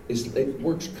 it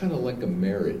works kind of like a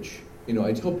marriage. You know,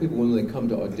 I tell people when they come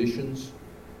to auditions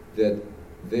that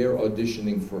they're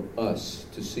auditioning for us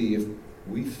to see if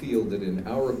we feel that in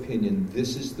our opinion,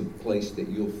 this is the place that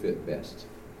you'll fit best.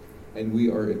 And we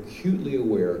are acutely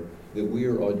aware that we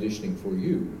are auditioning for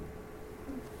you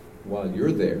while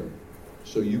you're there,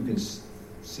 so you can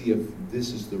see if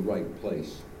this is the right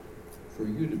place for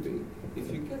you to be.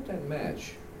 If you get that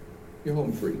match, you're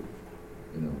home free,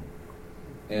 you know.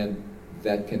 And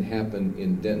that can happen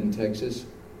in Denton, Texas,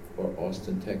 or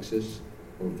Austin, Texas,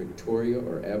 or Victoria,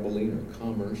 or Abilene, or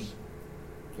Commerce,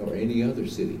 or any other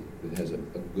city that has a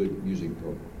good music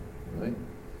program, right?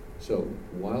 So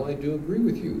while I do agree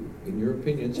with you in your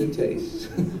opinions and tastes,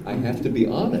 I have to be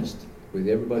honest with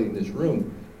everybody in this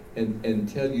room and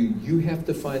tell you, you have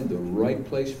to find the right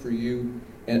place for you.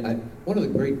 And one of the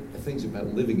great things about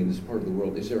living in this part of the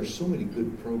world is there are so many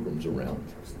good programs around.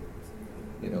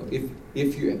 You know,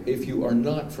 if you are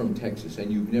not from Texas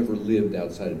and you've never lived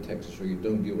outside of Texas, or you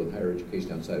don't deal with higher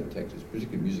education outside of Texas,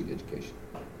 particularly music education,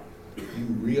 you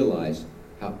realize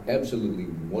how absolutely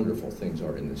wonderful things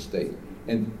are in this state.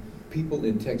 And people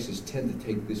in Texas tend to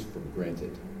take this for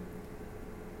granted.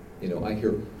 You know, I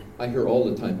hear all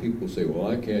the time people say,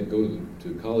 well, I can't go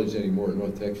to college anymore in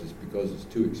North Texas because it's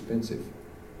too expensive.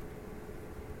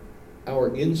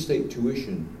 Our in-state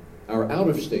tuition, our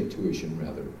out-of-state tuition,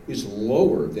 rather, is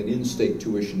lower than in-state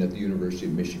tuition at the University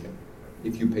of Michigan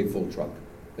if you pay full truck.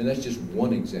 And that's just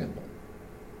one example,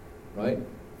 right?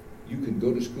 You can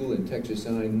go to school in Texas,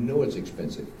 and I know it's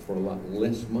expensive, for a lot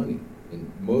less money.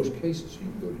 In most cases, you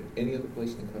can go to any other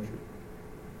place in the country.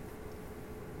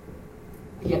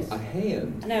 Yes. A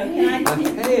hand. No, can I?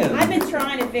 A hand. I've been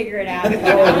trying to figure it out. I'm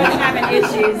having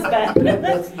issues, but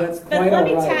That's but quite let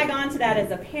me all right. tag on to that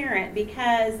as a parent,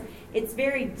 because it's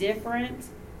very different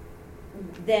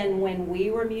than when we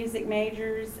were music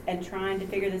majors and trying to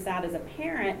figure this out as a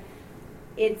parent.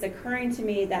 It's occurring to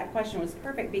me that question was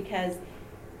perfect because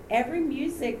every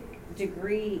music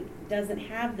degree doesn't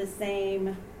have the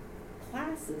same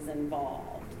classes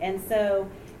involved, and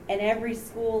every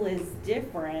school is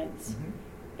different. Mm-hmm.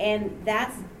 And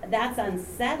that's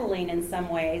unsettling in some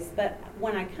ways. But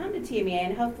when I come to TMEA,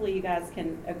 and hopefully you guys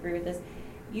can agree with this,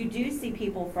 you do see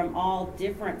people from all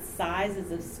different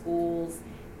sizes of schools,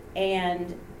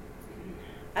 and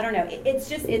I don't know. It's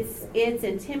just it's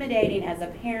intimidating as a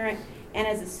parent and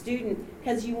as a student,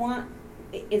 because you want,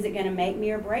 is it going to make me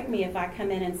or break me if I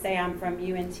come in and say I'm from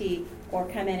UNT, or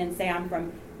come in and say I'm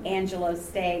from Angelo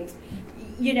State?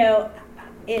 You know,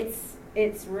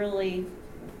 it's really.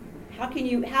 How can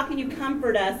you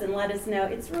comfort us and let us know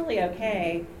it's really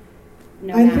okay?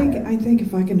 I think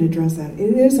if I can address that,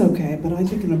 it is okay, but I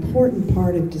think an important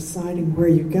part of deciding where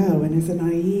you go, and as a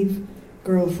naive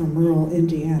girl from rural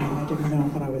Indiana, I didn't know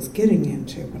what I was getting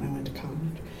into when I went to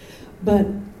college, but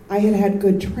I had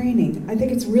good training. I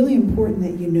think it's really important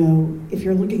that you know, if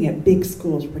you're looking at big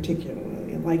schools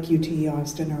particularly, like UT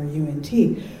Austin or UNT,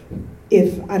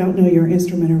 if I don't know your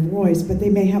instrument or voice, but they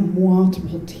may have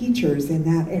multiple teachers in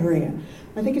that area.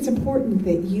 I think it's important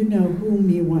that you know whom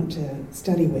you want to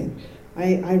study with.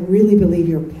 I really believe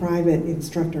your private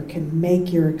instructor can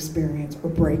make your experience or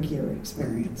break your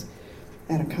experience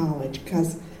at a college,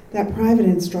 because that private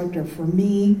instructor, for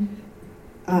me,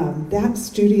 that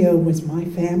studio was my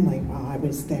family while I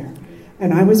was there.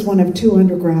 And I was one of 2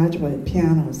 undergraduate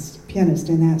pianists pianist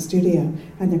in that studio,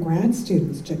 and the grad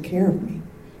students took care of me.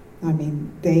 I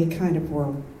mean, they kind of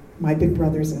were my big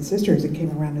brothers and sisters and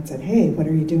came around and said, hey, what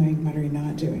are you doing? What are you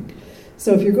not doing?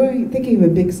 So if you're thinking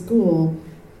of a big school,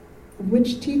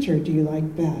 which teacher do you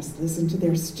like best? Listen to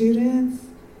their students.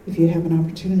 If you have an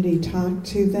opportunity, talk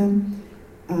to them.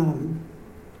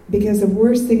 Because the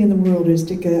worst thing in the world is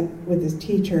to get with a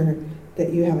teacher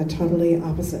that you have a totally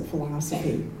opposite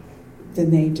philosophy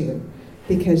than they do.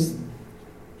 Because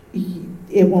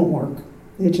it won't work.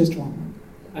 It just won't work.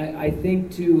 I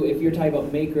think, too, if you're talking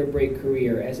about make or break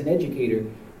career as an educator,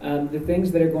 the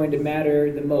things that are going to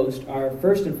matter the most are,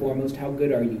 first and foremost, how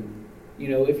good are you? You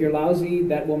know, if you're lousy,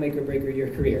 that will make or break your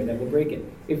career. That will break it.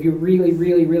 If you're really,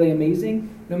 really, really amazing,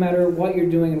 no matter what you're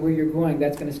doing and where you're going,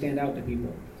 that's going to stand out to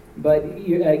people. But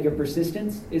your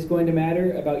persistence is going to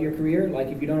matter about your career. Like,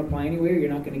 if you don't apply anywhere, you're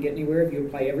not going to get anywhere. If you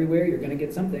apply everywhere, you're going to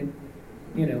get something.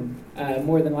 You know,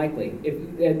 more than likely.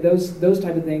 If those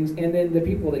type of things, and then the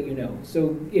people that you know.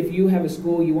 So if you have a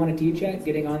school you want to teach at,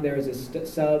 getting on there as a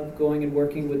sub, going and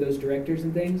working with those directors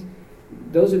and things,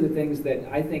 those are the things that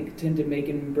I think tend to make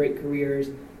and break careers,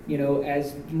 you know,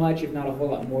 as much, if not a whole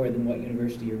lot more, than what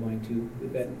university you're going to.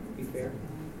 Would that be fair?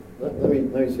 Let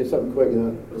me say something quick.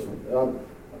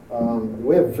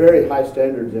 We have very high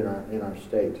standards in our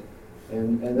state.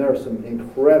 And there are some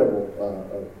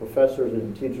incredible professors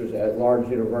and teachers at large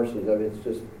universities. I mean, it's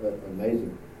just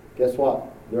amazing. Guess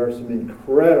what? There are some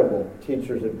incredible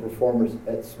teachers and performers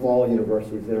at small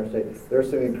universities in our state. There are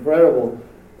some incredible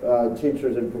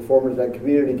teachers and performers at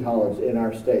community college in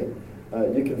our state.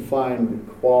 You can find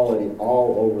quality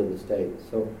all over the state.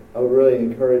 So I would really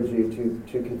encourage you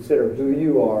to consider who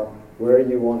you are, where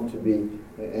you want to be,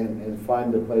 and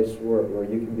find a place where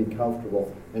you can be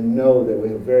comfortable and know that we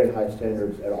have very high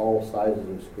standards at all sizes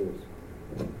of schools.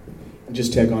 And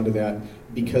just tag on to that,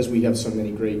 because we have so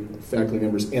many great faculty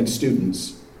members and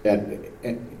students at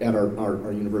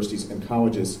our universities and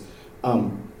colleges,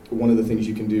 one of the things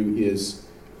you can do is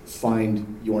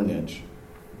find your niche.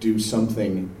 Do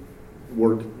something,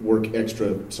 work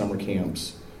extra summer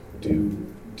camps, do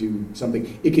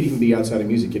something. It could even be outside of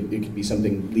music. It could be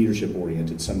something leadership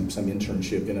oriented, some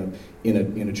internship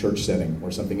in a church setting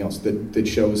or something else that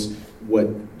shows what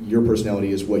your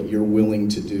personality is, what you're willing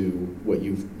to do, what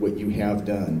you have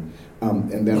done,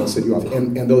 and that'll set you off.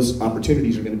 And those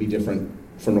opportunities are going to be different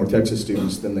for North Texas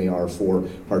students than they are for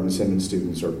Hardin-Simmons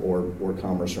students or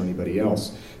Commerce or anybody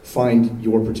else. Find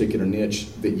your particular niche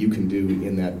that you can do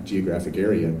in that geographic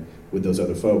area with those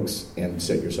other folks and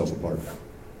set yourself apart.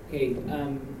 Okay,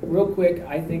 real quick,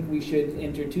 I think we should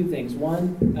enter two things.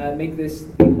 One, make this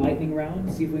a lightning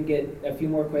round, see if we can get a few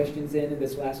more questions in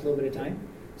this last little bit of time.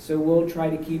 So we'll try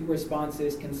to keep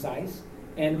responses concise.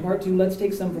 And part two, let's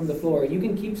take some from the floor. You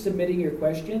can keep submitting your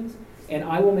questions, and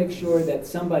I will make sure that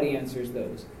somebody answers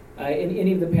those.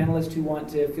 Any of the panelists who want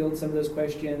to field some of those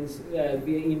questions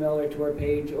via email or to our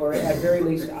page, or at very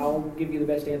least, I'll give you the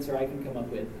best answer I can come up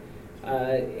with.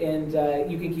 And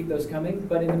you can keep those coming.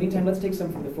 But in the meantime, let's take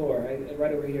some from the floor.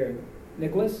 Right over here.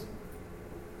 Nicholas?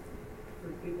 For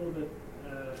people that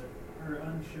are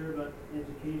unsure about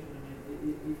education, I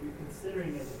mean, if you're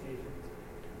considering education,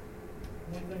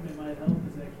 one thing that might help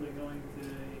is actually going to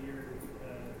your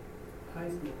high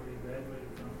school where you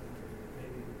graduated from, or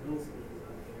maybe the middle schools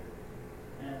out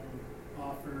there, and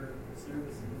offer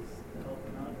services to help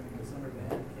them out during the summer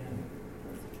band camp.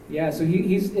 Yeah, so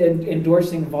he's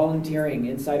endorsing volunteering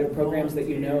inside of programs that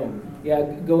you know. Yeah,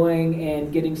 going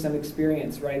and getting some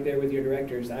experience right there with your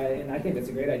directors. And I think that's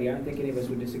a great idea. I don't think any of us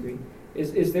would disagree.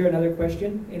 Is there another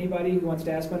question? Anybody who wants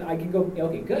to ask one? I can go.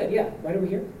 Okay, good. Yeah, right over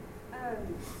here.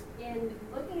 In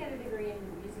looking at a degree in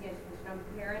music education, I'm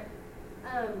a parent.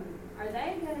 Are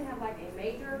they going to have like a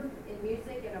major in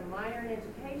music and a minor in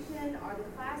education? Are the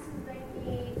classes they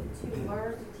need to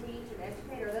learn to teach and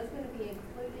educate, are those going to be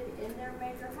included in their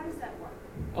major? How does that work?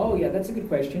 Oh, yeah, that's a good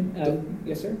question.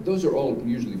 Yes, sir? Those are all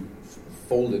usually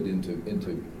folded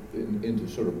into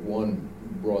sort of one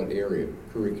broad area,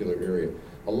 curricular area.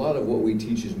 A lot of what we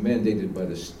teach is mandated by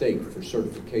the state for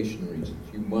certification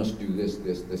reasons. You must do this,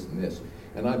 this, this, and this.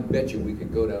 And I bet you we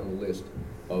could go down the list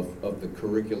of the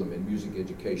curriculum in music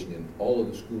education in all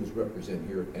of the schools represent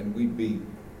here, and we'd be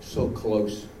so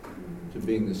close to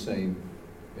being the same.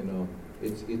 You know,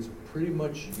 it's pretty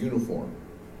much uniform.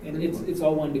 And it's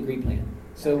all one degree plan.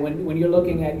 So when you're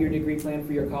looking at your degree plan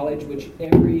for your college, which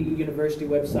every university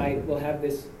website will have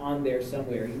this on there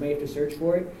somewhere. You may have to search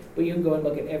for it, but you can go and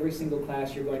look at every single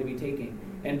class you're going to be taking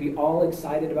and be all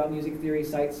excited about music theory,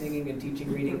 sight singing, and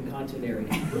teaching reading and content area.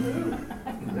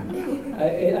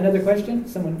 Another question?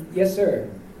 Someone? Yes, sir.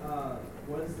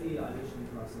 What is the audition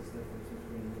process difference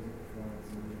between music performance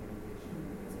and music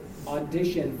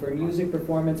audition for music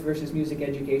performance versus music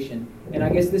education? And I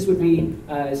guess this would be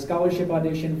scholarship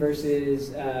audition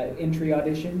versus entry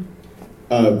audition?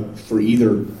 For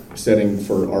either setting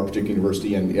for our particular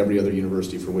university and every other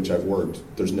university for which I've worked,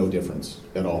 there's no difference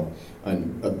at all.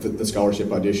 And the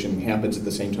scholarship audition happens at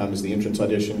the same time as the entrance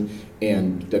audition,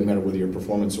 and doesn't matter whether you're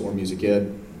performance or music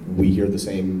ed, we hear the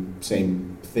same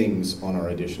things on our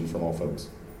audition from all folks.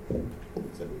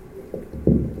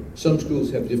 Some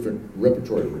schools have different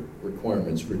repertory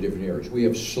requirements for different areas. We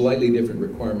have slightly different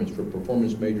requirements for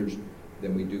performance majors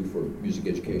than we do for music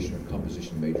education or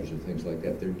composition majors and things like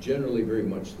that. They're generally very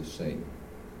much the same.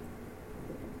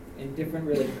 And different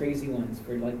really crazy ones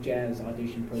for like jazz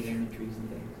audition program entries and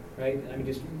things, right? I mean,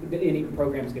 just any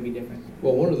program's going to be different.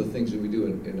 Well, one of the things that we do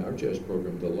in our jazz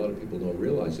program that a lot of people don't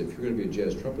realize, if you're going to be a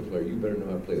jazz trumpet player, you better know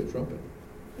how to play the trumpet.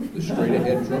 The straight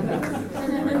ahead trumpet.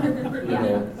 You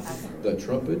know, the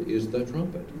trumpet is the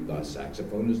trumpet. The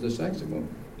saxophone is the saxophone.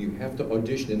 You have to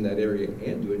audition in that area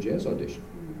and do a jazz audition,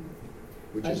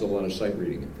 which is a lot of sight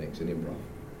reading and things and improv.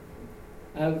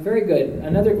 Very good.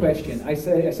 Another question. I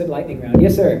said lightning round.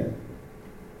 Yes, sir.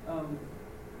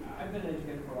 I've been an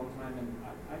educator for a long time, and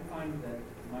I find that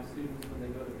my students, when they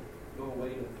go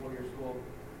away to a four-year school,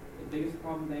 the biggest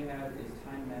problem they have is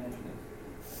time management,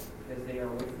 because they are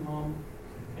away from home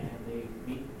and they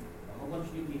meet a whole bunch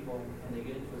of new people and they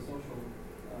get into a social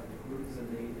groups and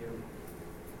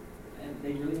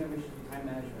they really have issues with time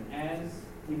management. As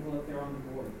people up there on the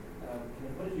board,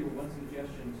 what is your one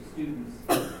suggestion to students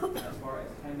as far as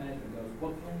time management goes?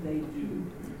 What can they do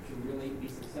to really be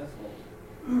successful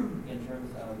in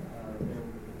terms of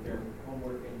their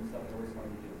homework and stuff they're always going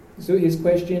to do? So his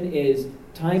question is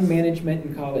time management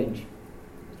in college.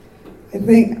 I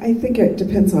think it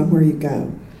depends on where you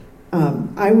go.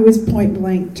 I was point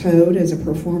blank told as a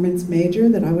performance major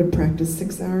that I would practice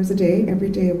 6 hours a day, every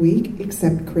day a week,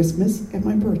 except Christmas and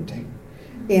my birthday.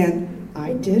 And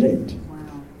I did it.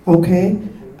 Okay?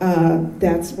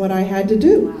 That's what I had to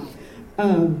do.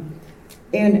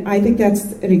 And I think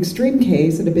that's an extreme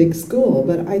case at a big school,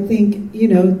 but I think,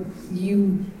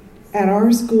 at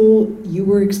our school, you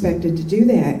were expected to do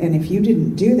that, and if you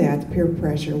didn't do that, the peer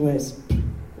pressure was,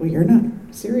 well, you're not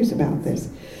serious about this.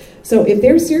 So if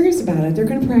they're serious about it, they're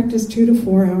going to practice 2 to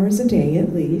 4 hours a day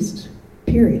at least,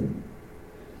 period.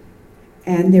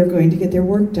 And they're going to get their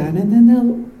work done, and then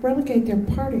they'll relegate their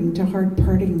partying to hard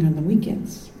partying on the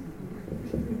weekends.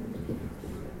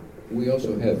 We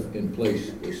also have in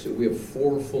place, we have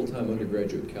 4 full-time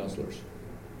undergraduate counselors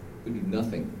who do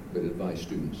nothing but advise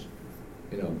students.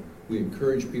 We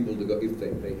encourage people to go, if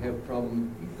they have a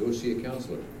problem, go see a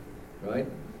counselor, right?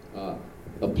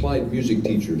 Applied music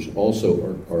teachers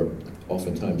also are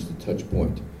oftentimes the touch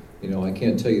point. I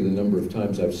can't tell you the number of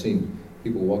times I've seen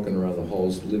people walking around the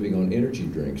halls living on energy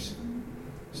drinks.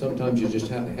 Sometimes you just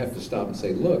have to stop and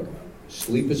say, look,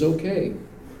 sleep is okay,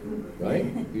 right?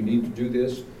 You need to do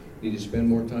this, you need to spend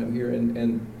more time here.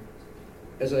 And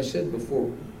as I said before,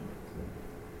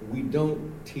 we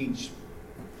don't teach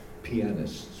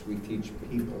pianists, we teach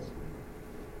people.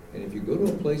 And if you go to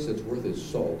a place that's worth its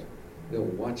salt, they'll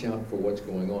watch out for what's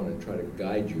going on and try to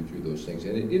guide you through those things.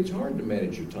 And it's hard to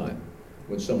manage your time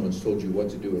when someone's told you what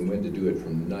to do and when to do it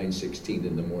from 9:16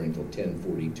 in the morning till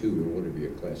 10:42 or whatever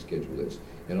your class schedule is.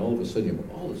 And all of a sudden you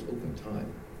have all this open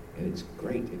time. And it's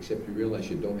great, except you realize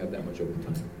you don't have that much open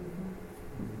time.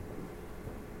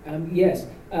 Yes,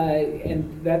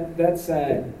 and that's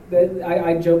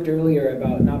I joked earlier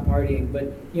about not partying,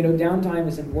 but downtime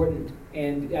is important,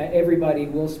 and everybody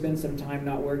will spend some time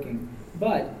not working.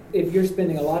 But if you're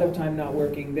spending a lot of time not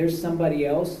working, there's somebody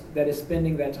else that is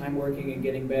spending that time working and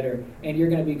getting better, and you're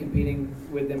going to be competing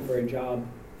with them for a job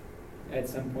at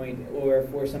some point or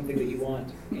for something that you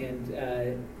want, and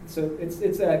so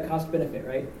it's a cost benefit,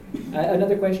 right?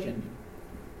 Another question.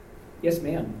 Yes,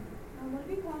 ma'am. Would it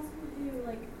be possible to do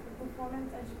like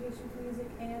performance education for music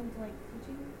and like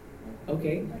teaching?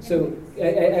 Okay, so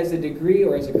as a degree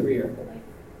or as a career?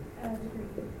 Like a degree.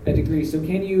 A degree. So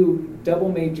can you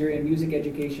double major in music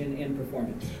education and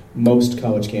performance? Most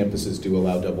college campuses do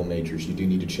allow double majors. You do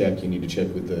need to check. You need to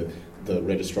check with the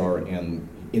registrar and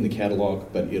in the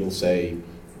catalog, but it'll say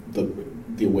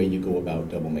the way you go about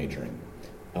double majoring.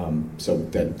 So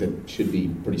that should be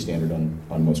pretty standard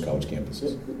on most college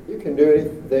campuses. You can do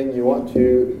anything you want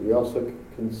to. You also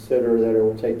consider that it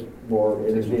will take more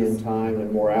energy and time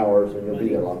and more hours, and you'll be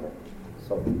there longer.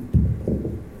 So.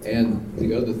 And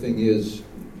the other thing is,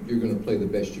 you're going to play the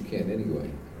best you can anyway.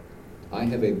 I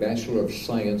have a Bachelor of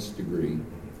Science degree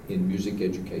in music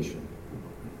education,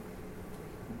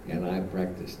 and I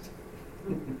practiced.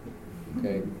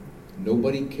 Okay,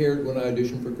 Nobody cared when I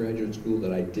auditioned for graduate school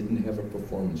that I didn't have a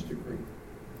performance degree.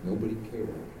 Nobody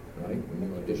cared, right? When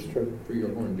you audition for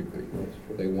your horn degree.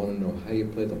 They want to know how you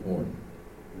play the horn,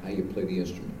 how you play the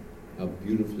instrument, how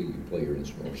beautifully you play your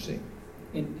instrument or sing.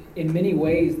 In many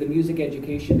ways, the music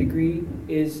education degree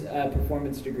is a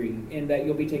performance degree in that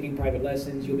you'll be taking private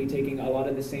lessons, you'll be taking a lot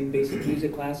of the same basic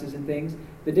music classes and things.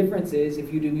 The difference is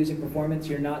if you do music performance,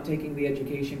 you're not taking the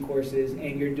education courses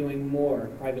and you're doing more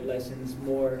private lessons,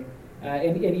 more.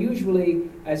 And usually,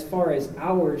 as far as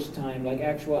hours time, like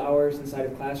actual hours inside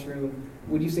of classroom,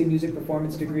 would you say music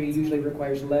performance degree usually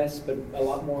requires less but a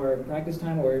lot more practice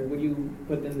time, or would you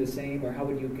put them the same, or how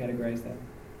would you categorize that?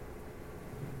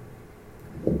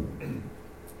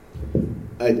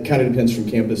 It kind of depends from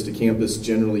campus to campus.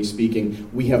 Generally speaking,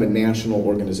 we have a national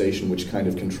organization which kind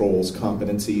of controls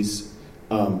competencies,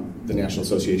 the National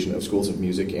Association of Schools of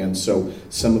Music, and so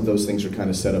some of those things are kind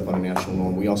of set up on a national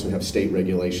norm. We also have state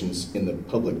regulations in the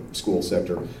public school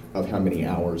sector of how many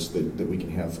hours that we can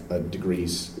have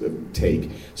degrees take.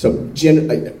 So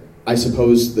I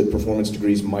suppose the performance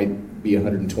degrees might be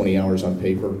 120 hours on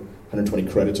paper, 120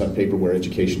 credits on paper, where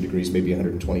education degrees may be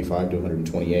 125 to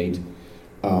 128.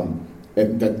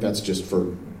 And that's just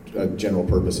for general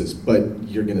purposes, but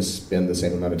you're going to spend the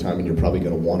same amount of time, and you're probably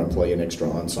going to want to play in extra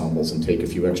ensembles and take a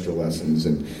few extra lessons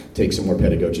and take some more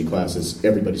pedagogy classes.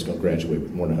 Everybody's going to graduate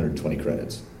with more than 120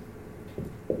 credits.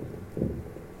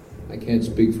 I can't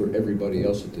speak for everybody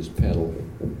else at this panel,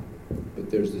 but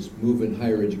there's this move in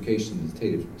higher education in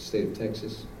the state of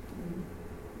Texas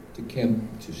to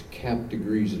cap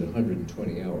degrees at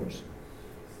 120 hours.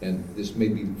 And this may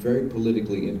be very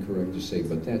politically incorrect to say,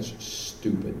 but that's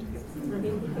stupid.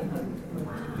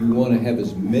 You want to have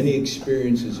as many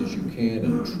experiences as you can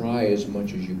and try as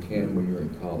much as you can when you're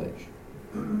in college.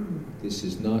 This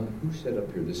is not, who said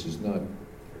up here, this is not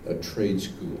a trade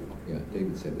school. Yeah,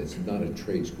 David said it's not a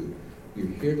trade school. You're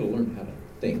here to learn how to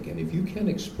think. And if you can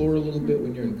explore a little bit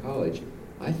when you're in college,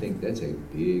 I think that's a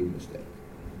big mistake.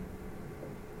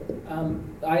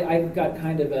 I've got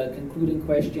kind of a concluding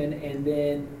question, and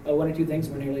then one or two things.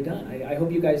 We're nearly done. I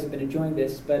hope you guys have been enjoying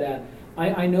this, but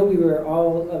I know we were,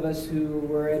 all of us who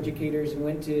were educators and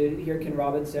went to hear Ken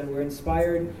Robinson, were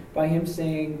inspired by him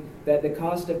saying that the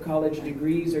cost of college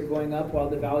degrees are going up while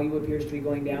the value appears to be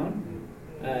going down.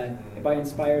 By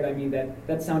inspired, I mean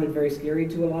that sounded very scary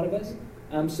to a lot of us.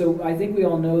 So I think we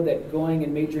all know that going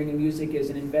and majoring in music is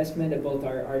an investment of both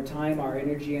our time, our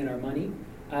energy, and our money.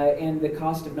 And the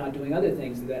cost of not doing other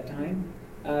things at that time.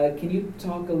 Can you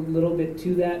talk a little bit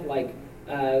to that? Like,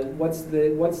 what's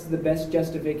the best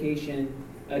justification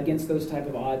against those type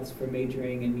of odds for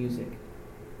majoring in music?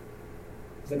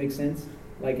 Does that make sense?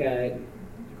 Like, yeah,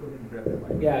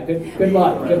 good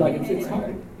luck. Good luck. It's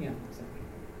hard. Yeah.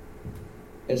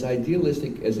 As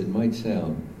idealistic as it might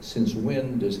sound, since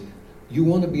when does you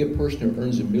want to be a person who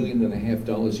earns $1.5 million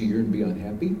a year and be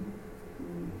unhappy?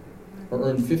 Or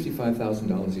earn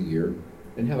 $55,000 a year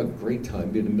and have a great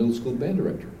time being a middle school band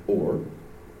director, or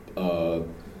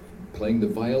playing the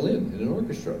violin in an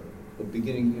orchestra, a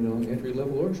beginning,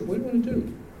 entry-level orchestra. What do you want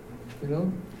to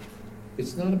do?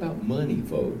 It's not about money,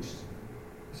 folks.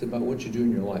 It's about what you do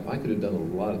in your life. I could have done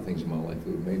a lot of things in my life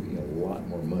that would make me a lot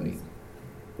more money,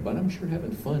 but I'm sure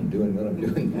having fun doing what I'm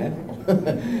doing now,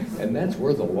 and that's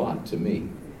worth a lot to me.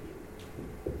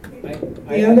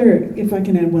 The other, if I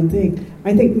can add one thing,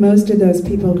 I think most of those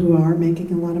people who are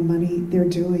making a lot of money, they're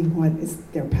doing what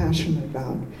they're passionate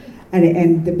about.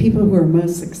 And the people who are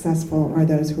most successful are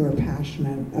those who are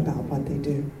passionate about what they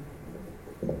do.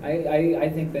 I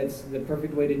think that's the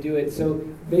perfect way to do it. So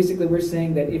basically we're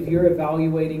saying that if you're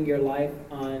evaluating your life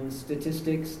on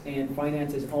statistics and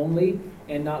finances only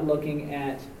and not looking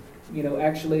at,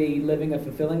 actually living a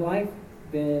fulfilling life,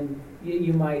 then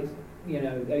you might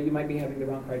be having the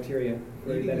wrong criteria for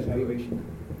that evaluation.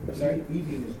 Sorry?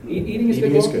 Eating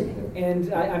is good.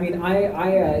 And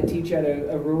I teach at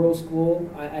a rural school,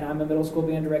 and I'm a middle school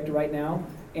band director right now,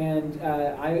 and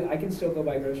I can still go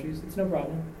buy groceries. It's no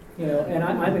problem. And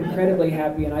I'm incredibly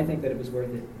happy, and I think that it was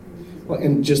worth it. Well,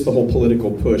 and just the whole political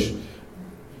push.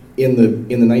 In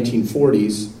the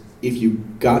 1940s, if you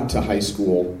got to high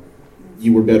school,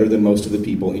 you were better than most of the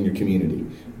people in your community.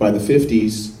 By the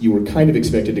 50s, you were kind of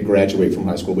expected to graduate from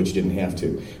high school, but you didn't have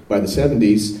to. By the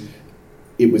 70s,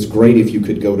 it was great if you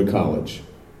could go to college.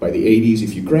 By the 80s,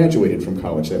 if you graduated from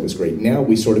college, that was great. Now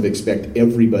we sort of expect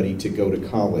everybody to go to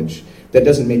college. That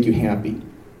doesn't make you happy.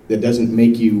 That doesn't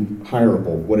make you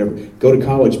hireable, whatever. Go to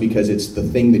college because it's the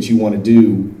thing that you want to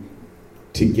do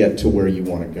to get to where you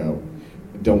want to go.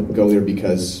 Don't go there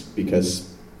because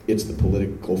it's the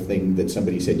political thing that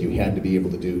somebody said you had to be able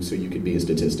to do so you could be a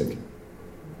statistic.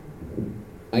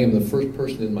 I am the first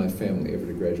person in my family ever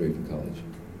to graduate from college.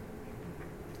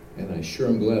 And I sure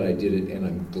am glad I did it, and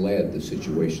I'm glad the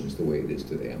situation's the way it is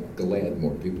today. I'm glad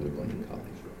more people are going to college.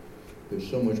 There's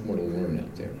so much more to learn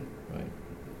out there,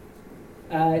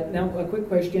 right? Now, a quick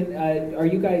question. Are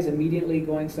you guys immediately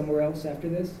going somewhere else after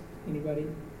this? Anybody?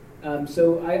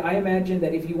 So I imagine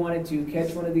that if you wanted to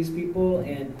catch one of these people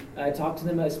and talk to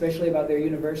them, especially about their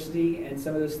university and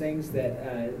some of those things,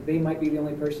 that they might be the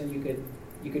only person you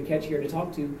could catch here to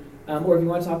talk to. Or if you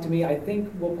want to talk to me, I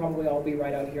think we'll probably all be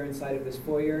right out here inside of this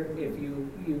foyer. If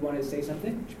you want to say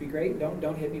something, which would be great.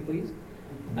 Don't hit me, please.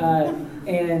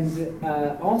 And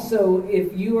also,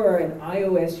 if you are an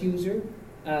iOS user,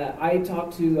 I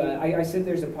said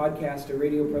there's a podcast, a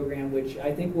radio program, which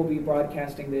I think we'll be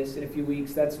broadcasting this in a few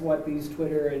weeks. That's what these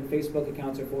Twitter and Facebook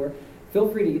accounts are for. Feel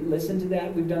free to listen to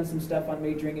that. We've done some stuff on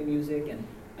majoring in music, and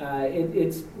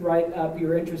it's right up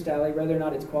your interest alley. Whether or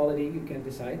not it's quality, you can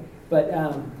decide. But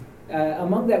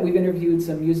among that, we've interviewed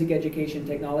some music education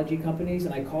technology companies,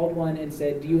 and I called one and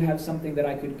said, do you have something that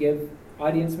I could give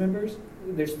audience members?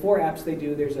 There's 4 apps they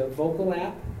do. There's a vocal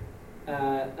app,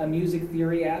 a music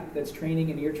theory app that's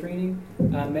training and ear training,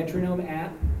 a metronome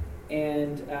app,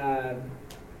 and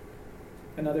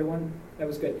another one. That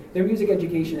was good. They're music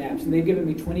education apps, and they've given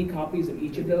me 20 copies of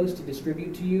each of those to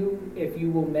distribute to you if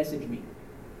you will message me.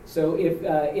 So if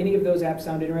any of those apps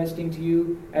sound interesting to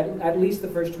you, at least the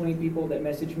first 20 people that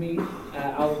message me,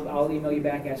 I'll email you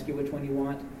back, ask you which one you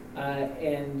want,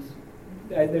 and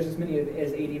there's as many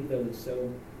as 80 of those.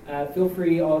 So feel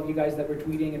free, all of you guys that were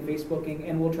tweeting and Facebooking,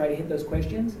 and we'll try to hit those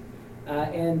questions.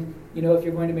 And if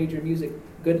you're going to major in music,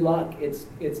 good luck. It's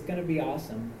going to be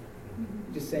awesome.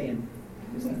 Just saying.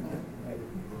 Right.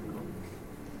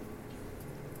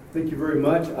 Thank you very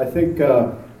much. I think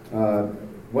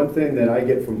one thing that I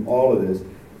get from all of this,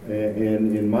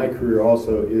 and in my career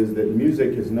also, is that music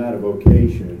is not a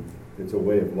vocation, it's a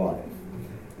way of life.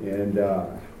 And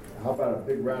how about a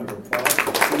big round of applause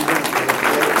for Stephen?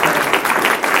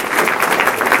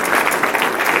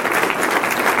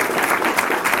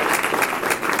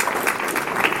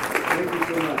 Thank you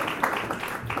so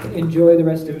much. Enjoy the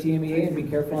rest of TMEA and be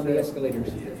careful on the escalators.